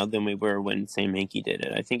to it now than we were when Sam Hinkie did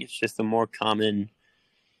it. I think it's just a more common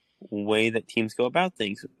way that teams go about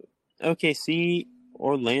things. OKC,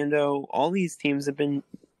 Orlando, all these teams have been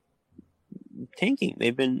tanking.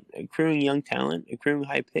 They've been accruing young talent, accruing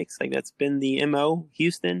high picks. Like, that's been the MO.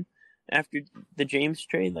 Houston, after the James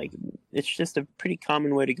trade, it's just a pretty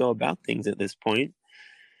common way to go about things at this point.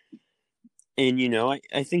 And,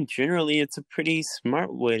 I think generally it's a pretty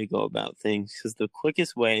smart way to go about things, because the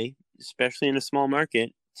quickest way, especially in a small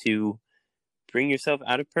market, to bring yourself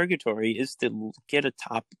out of purgatory is to get a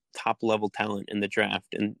top level talent in the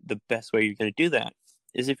draft. And the best way you're going to do that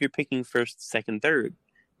is if you're picking first, second, third,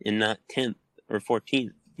 and not 10th or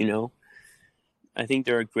 14th, I think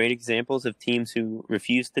there are great examples of teams who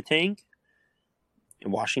refuse to tank,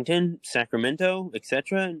 in Washington, Sacramento,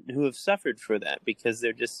 etc., who have suffered for that because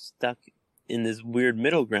they're just stuck in this weird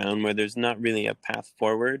middle ground where there's not really a path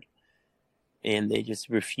forward, and they just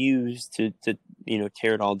refuse to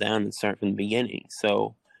tear it all down and start from the beginning.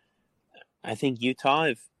 So I think Utah,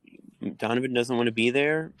 if Donovan doesn't want to be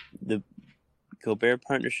there, the Gobert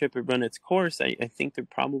partnership would run its course. I think they're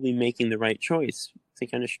probably making the right choice to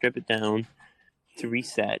kind of strip it down, to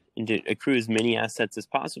reset, and to accrue as many assets as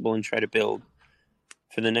possible and try to build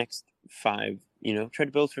for the next 5 try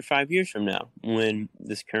to build for 5 years from now, when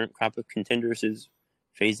this current crop of contenders is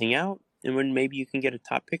phasing out, and when maybe you can get a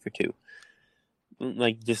top pick or two.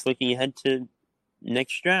 Like, just looking ahead to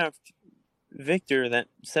next draft, Victor, that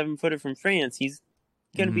 7-footer from France, he's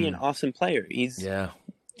going to be an awesome player. He's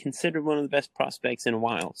considered one of the best prospects in a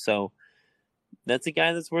while. So that's a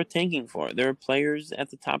guy that's worth tanking for. There are players at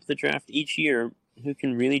the top of the draft each year who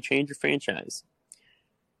can really change your franchise.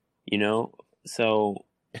 So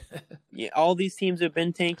all these teams have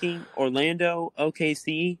been tanking. Orlando,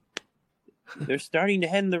 OKC, they're starting to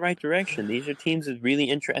head in the right direction. These are teams with really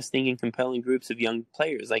interesting and compelling groups of young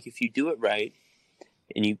players. Like, if you do it right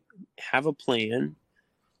and you have a plan,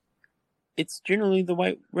 it's generally the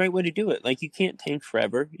right way to do it. Like, you can't tank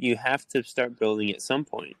forever. You have to start building at some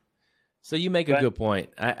point. So you make a good point.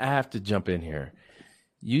 I have to jump in here.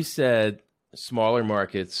 You said smaller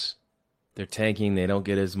markets They're tanking. They don't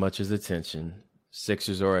get as much as attention.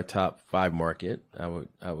 Sixers are a top 5 market. I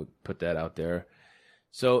would put that out there.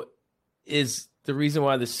 So is the reason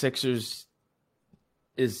why the Sixers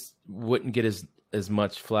wouldn't get as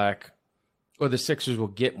much flack, or the Sixers will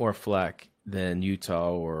get more flack than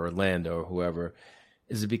Utah or Orlando or whoever,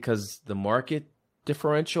 is it because the market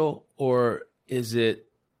differential, or is it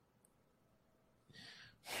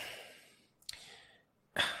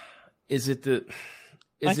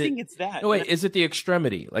I think it's that. No, wait, is it the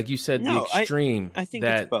extremity? Like you said, No, the extreme. I think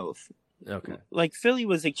it's both. Okay. Like Philly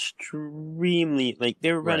was extremely, like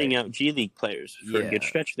they were running Right. out G League players for a good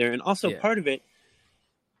stretch there. And also part of it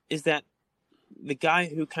is that the guy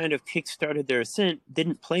who kind of kickstarted their ascent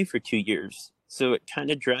didn't play for 2 years. So it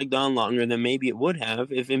kind of dragged on longer than maybe it would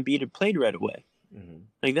have if Embiid had played right away. Mm-hmm.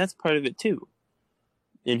 Like that's part of it too.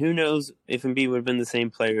 And who knows if Embiid would have been the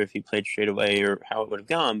same player if he played straight away or how it would have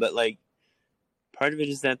gone. But like part of it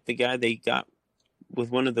is that the guy they got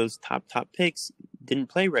with one of those top picks didn't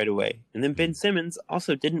play right away. And then Ben Simmons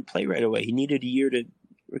also didn't play right away. He needed a year to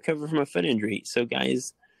recover from a foot injury. So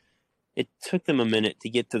guys, it took them a minute to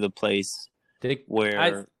get to the place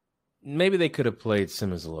where maybe they could have played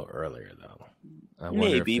Simmons a little earlier though. I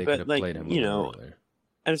wonder maybe, if they but could have like, played him a you little know, earlier.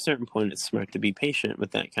 at a certain point it's smart to be patient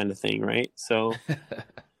with that kind of thing, right? So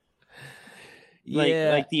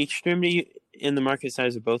like the extremity and the market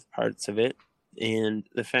size are both parts of it. And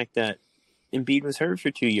the fact that Embiid was hurt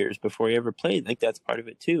for 2 years before he ever played, like that's part of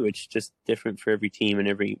it too. It's just different for every team and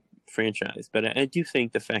every franchise. But I do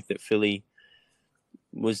think the fact that Philly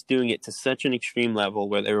was doing it to such an extreme level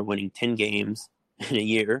where they were winning 10 games in a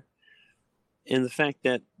year, and the fact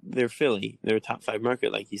that they're Philly, they're a top 5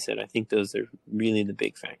 market, like you said, I think those are really the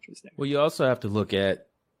big factors there. Well, you also have to look at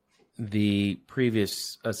the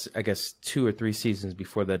previous, I guess, 2 or 3 seasons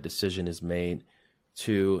before that decision is made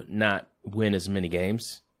to not win as many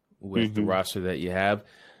games with the roster that you have.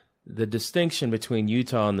 The distinction between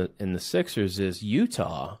Utah and the Sixers is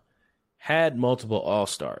Utah had multiple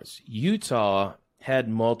All-Stars. Utah had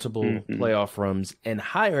multiple playoff runs and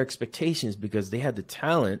higher expectations because they had the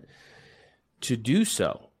talent to do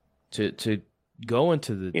so, to go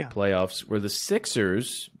into the playoffs, where the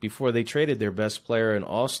Sixers, before they traded their best player and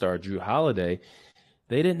All-Star, Drew Holiday,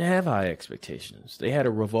 they didn't have high expectations. They had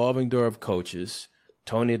a revolving door of coaches,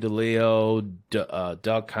 Tony DeLeo,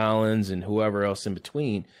 Doug Collins, and whoever else in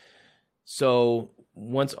between. So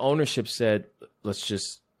once ownership said, let's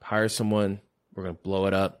just hire someone, we're going to blow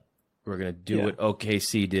it up, we're going to do what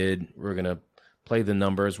OKC did, we're going to play the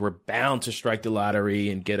numbers, we're bound to strike the lottery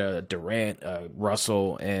and get a Durant,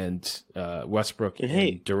 Russell, and Westbrook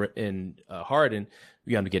and Harden.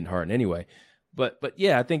 We end up getting Harden anyway. But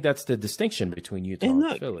yeah, I think that's the distinction between Utah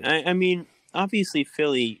and Philly. I mean, obviously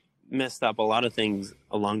Philly messed up a lot of things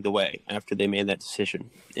along the way after they made that decision,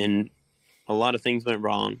 and a lot of things went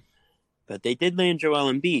wrong, but they did land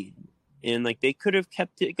Joel Embiid, and like they could have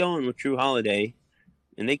kept it going with Drew Holiday,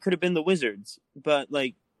 and they could have been the Wizards, but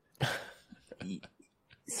like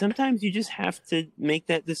sometimes you just have to make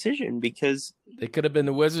that decision because they could have been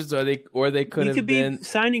the Wizards, or they could have been be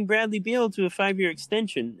signing Bradley Beal to a 5-year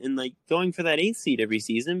extension and like going for that 8th seed every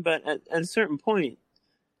season, but at a certain point.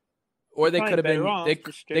 Or they could have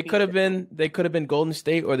been they could have been Golden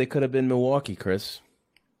State, or they could have been Milwaukee, Chris.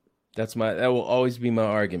 That will always be my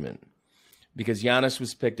argument. Because Giannis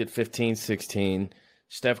was picked at 15, 16.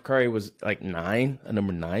 Steph Curry was like a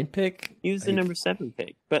number 9 pick. He was the number 7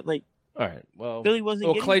 pick. But like, all right, well, Billy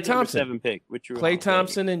wasn't getting Klay the number 7 pick, which Klay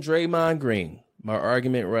Thompson and Draymond Green. My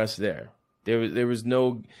argument rests there. There was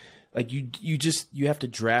no, like you have to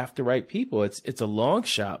draft the right people. It's a long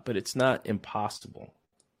shot, but it's not impossible.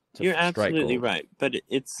 You're absolutely right, but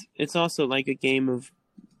it's also like a game of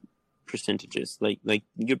percentages. Like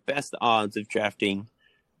your best odds of drafting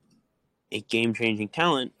a game-changing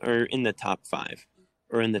talent are in the top 5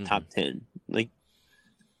 or in the top 10. Like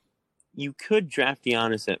you could draft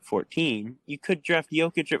Giannis at 14, you could draft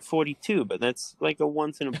Jokic at 42, but that's like a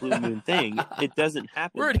once in a blue moon thing. It doesn't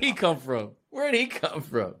happen. Where'd he come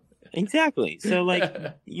from? Exactly. So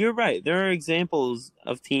like you're right. There are examples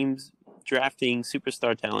of teams drafting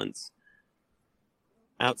superstar talents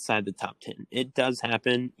outside the top 10. It does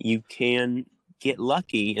happen. You can get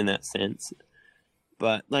lucky in that sense.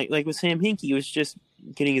 But like with Sam Hinkie, he was just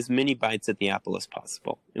getting as many bites at the apple as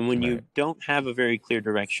possible. And when you don't have a very clear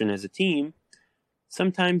direction as a team,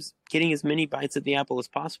 sometimes getting as many bites at the apple as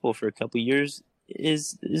possible for a couple of years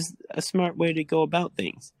is a smart way to go about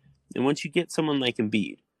things. And once you get someone like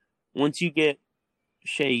Embiid, once you get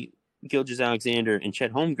Shea Gilgeous-Alexander and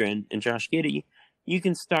Chet Holmgren and Josh Giddey, you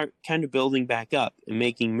can start kind of building back up and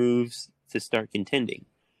making moves to start contending.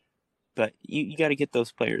 But you got to get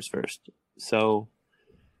those players first. So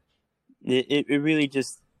it really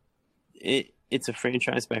just it's a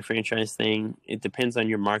franchise by franchise thing. It depends on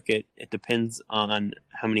your market. It depends on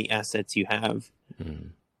how many assets you have,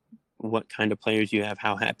 what kind of players you have,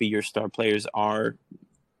 how happy your star players are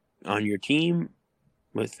on your team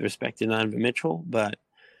with respect to Donovan Mitchell. But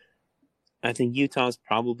I think Utah's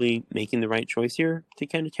probably making the right choice here to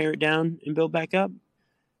kind of tear it down and build back up.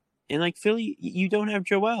 And like Philly, you don't have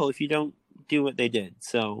Joel if you don't do what they did.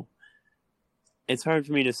 So it's hard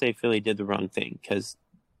for me to say Philly did the wrong thing because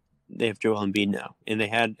they have Joel Embiid now. And they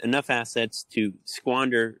had enough assets to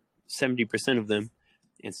squander 70% of them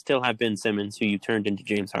and still have Ben Simmons, who you turned into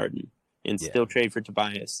James Harden, and still trade for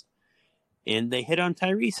Tobias. And they hit on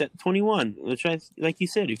Tyrese at 21, which, like you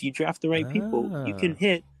said, if you draft the right people, you can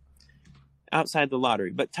hit outside the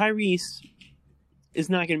lottery. But Tyrese is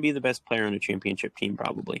not going to be the best player on a championship team,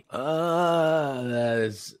 probably. That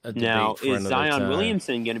is a debate now, for is Zion time.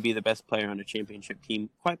 Williamson going to be the best player on a championship team?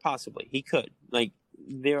 Quite possibly. He could. Like,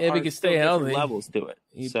 there If are he can still stay different healthy, levels to it.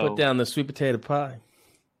 You So- put down the sweet potato pie.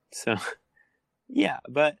 So, yeah,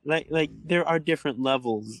 but like there are different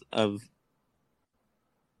levels of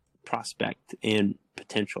prospect and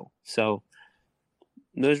potential. So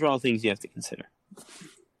those are all things you have to consider.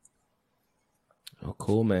 Oh,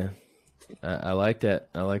 cool, man. I like that.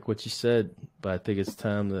 I like what you said, but I think it's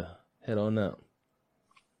time to head on out.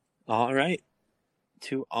 All right.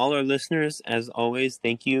 To all our listeners, as always,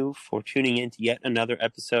 thank you for tuning in to yet another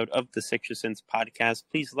episode of the Sixer Sense podcast.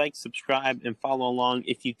 Please like, subscribe, and follow along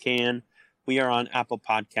if you can. We are on Apple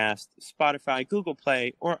Podcasts, Spotify, Google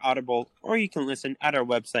Play, or Audible, or you can listen at our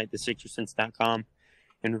website, thesixersense.com,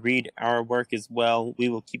 and read our work as well. We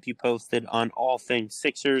will keep you posted on all things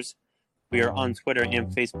Sixers. We are on Twitter and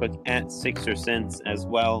Facebook at Sixer Sense as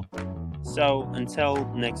well. So until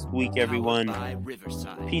next week, everyone, By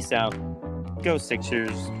Riverside. peace out. Go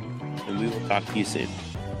Sixers, and we will talk to you soon.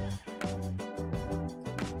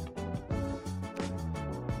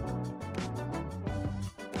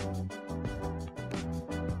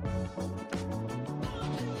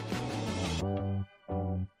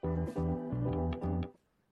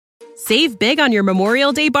 Save big on your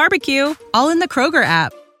Memorial Day barbecue, all in the Kroger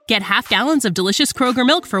app. Get half gallons of delicious Kroger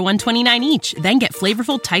milk for $1.29 each. Then get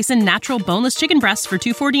flavorful Tyson natural boneless chicken breasts for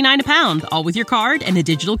 $2.49 a pound, all with your card and a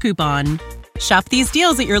digital coupon. Shop these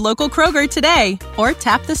deals at your local Kroger today, or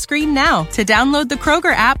tap the screen now to download the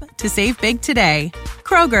Kroger app to save big today.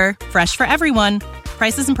 Kroger, fresh for everyone.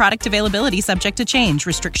 Prices and product availability subject to change.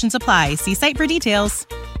 Restrictions apply. See site for details.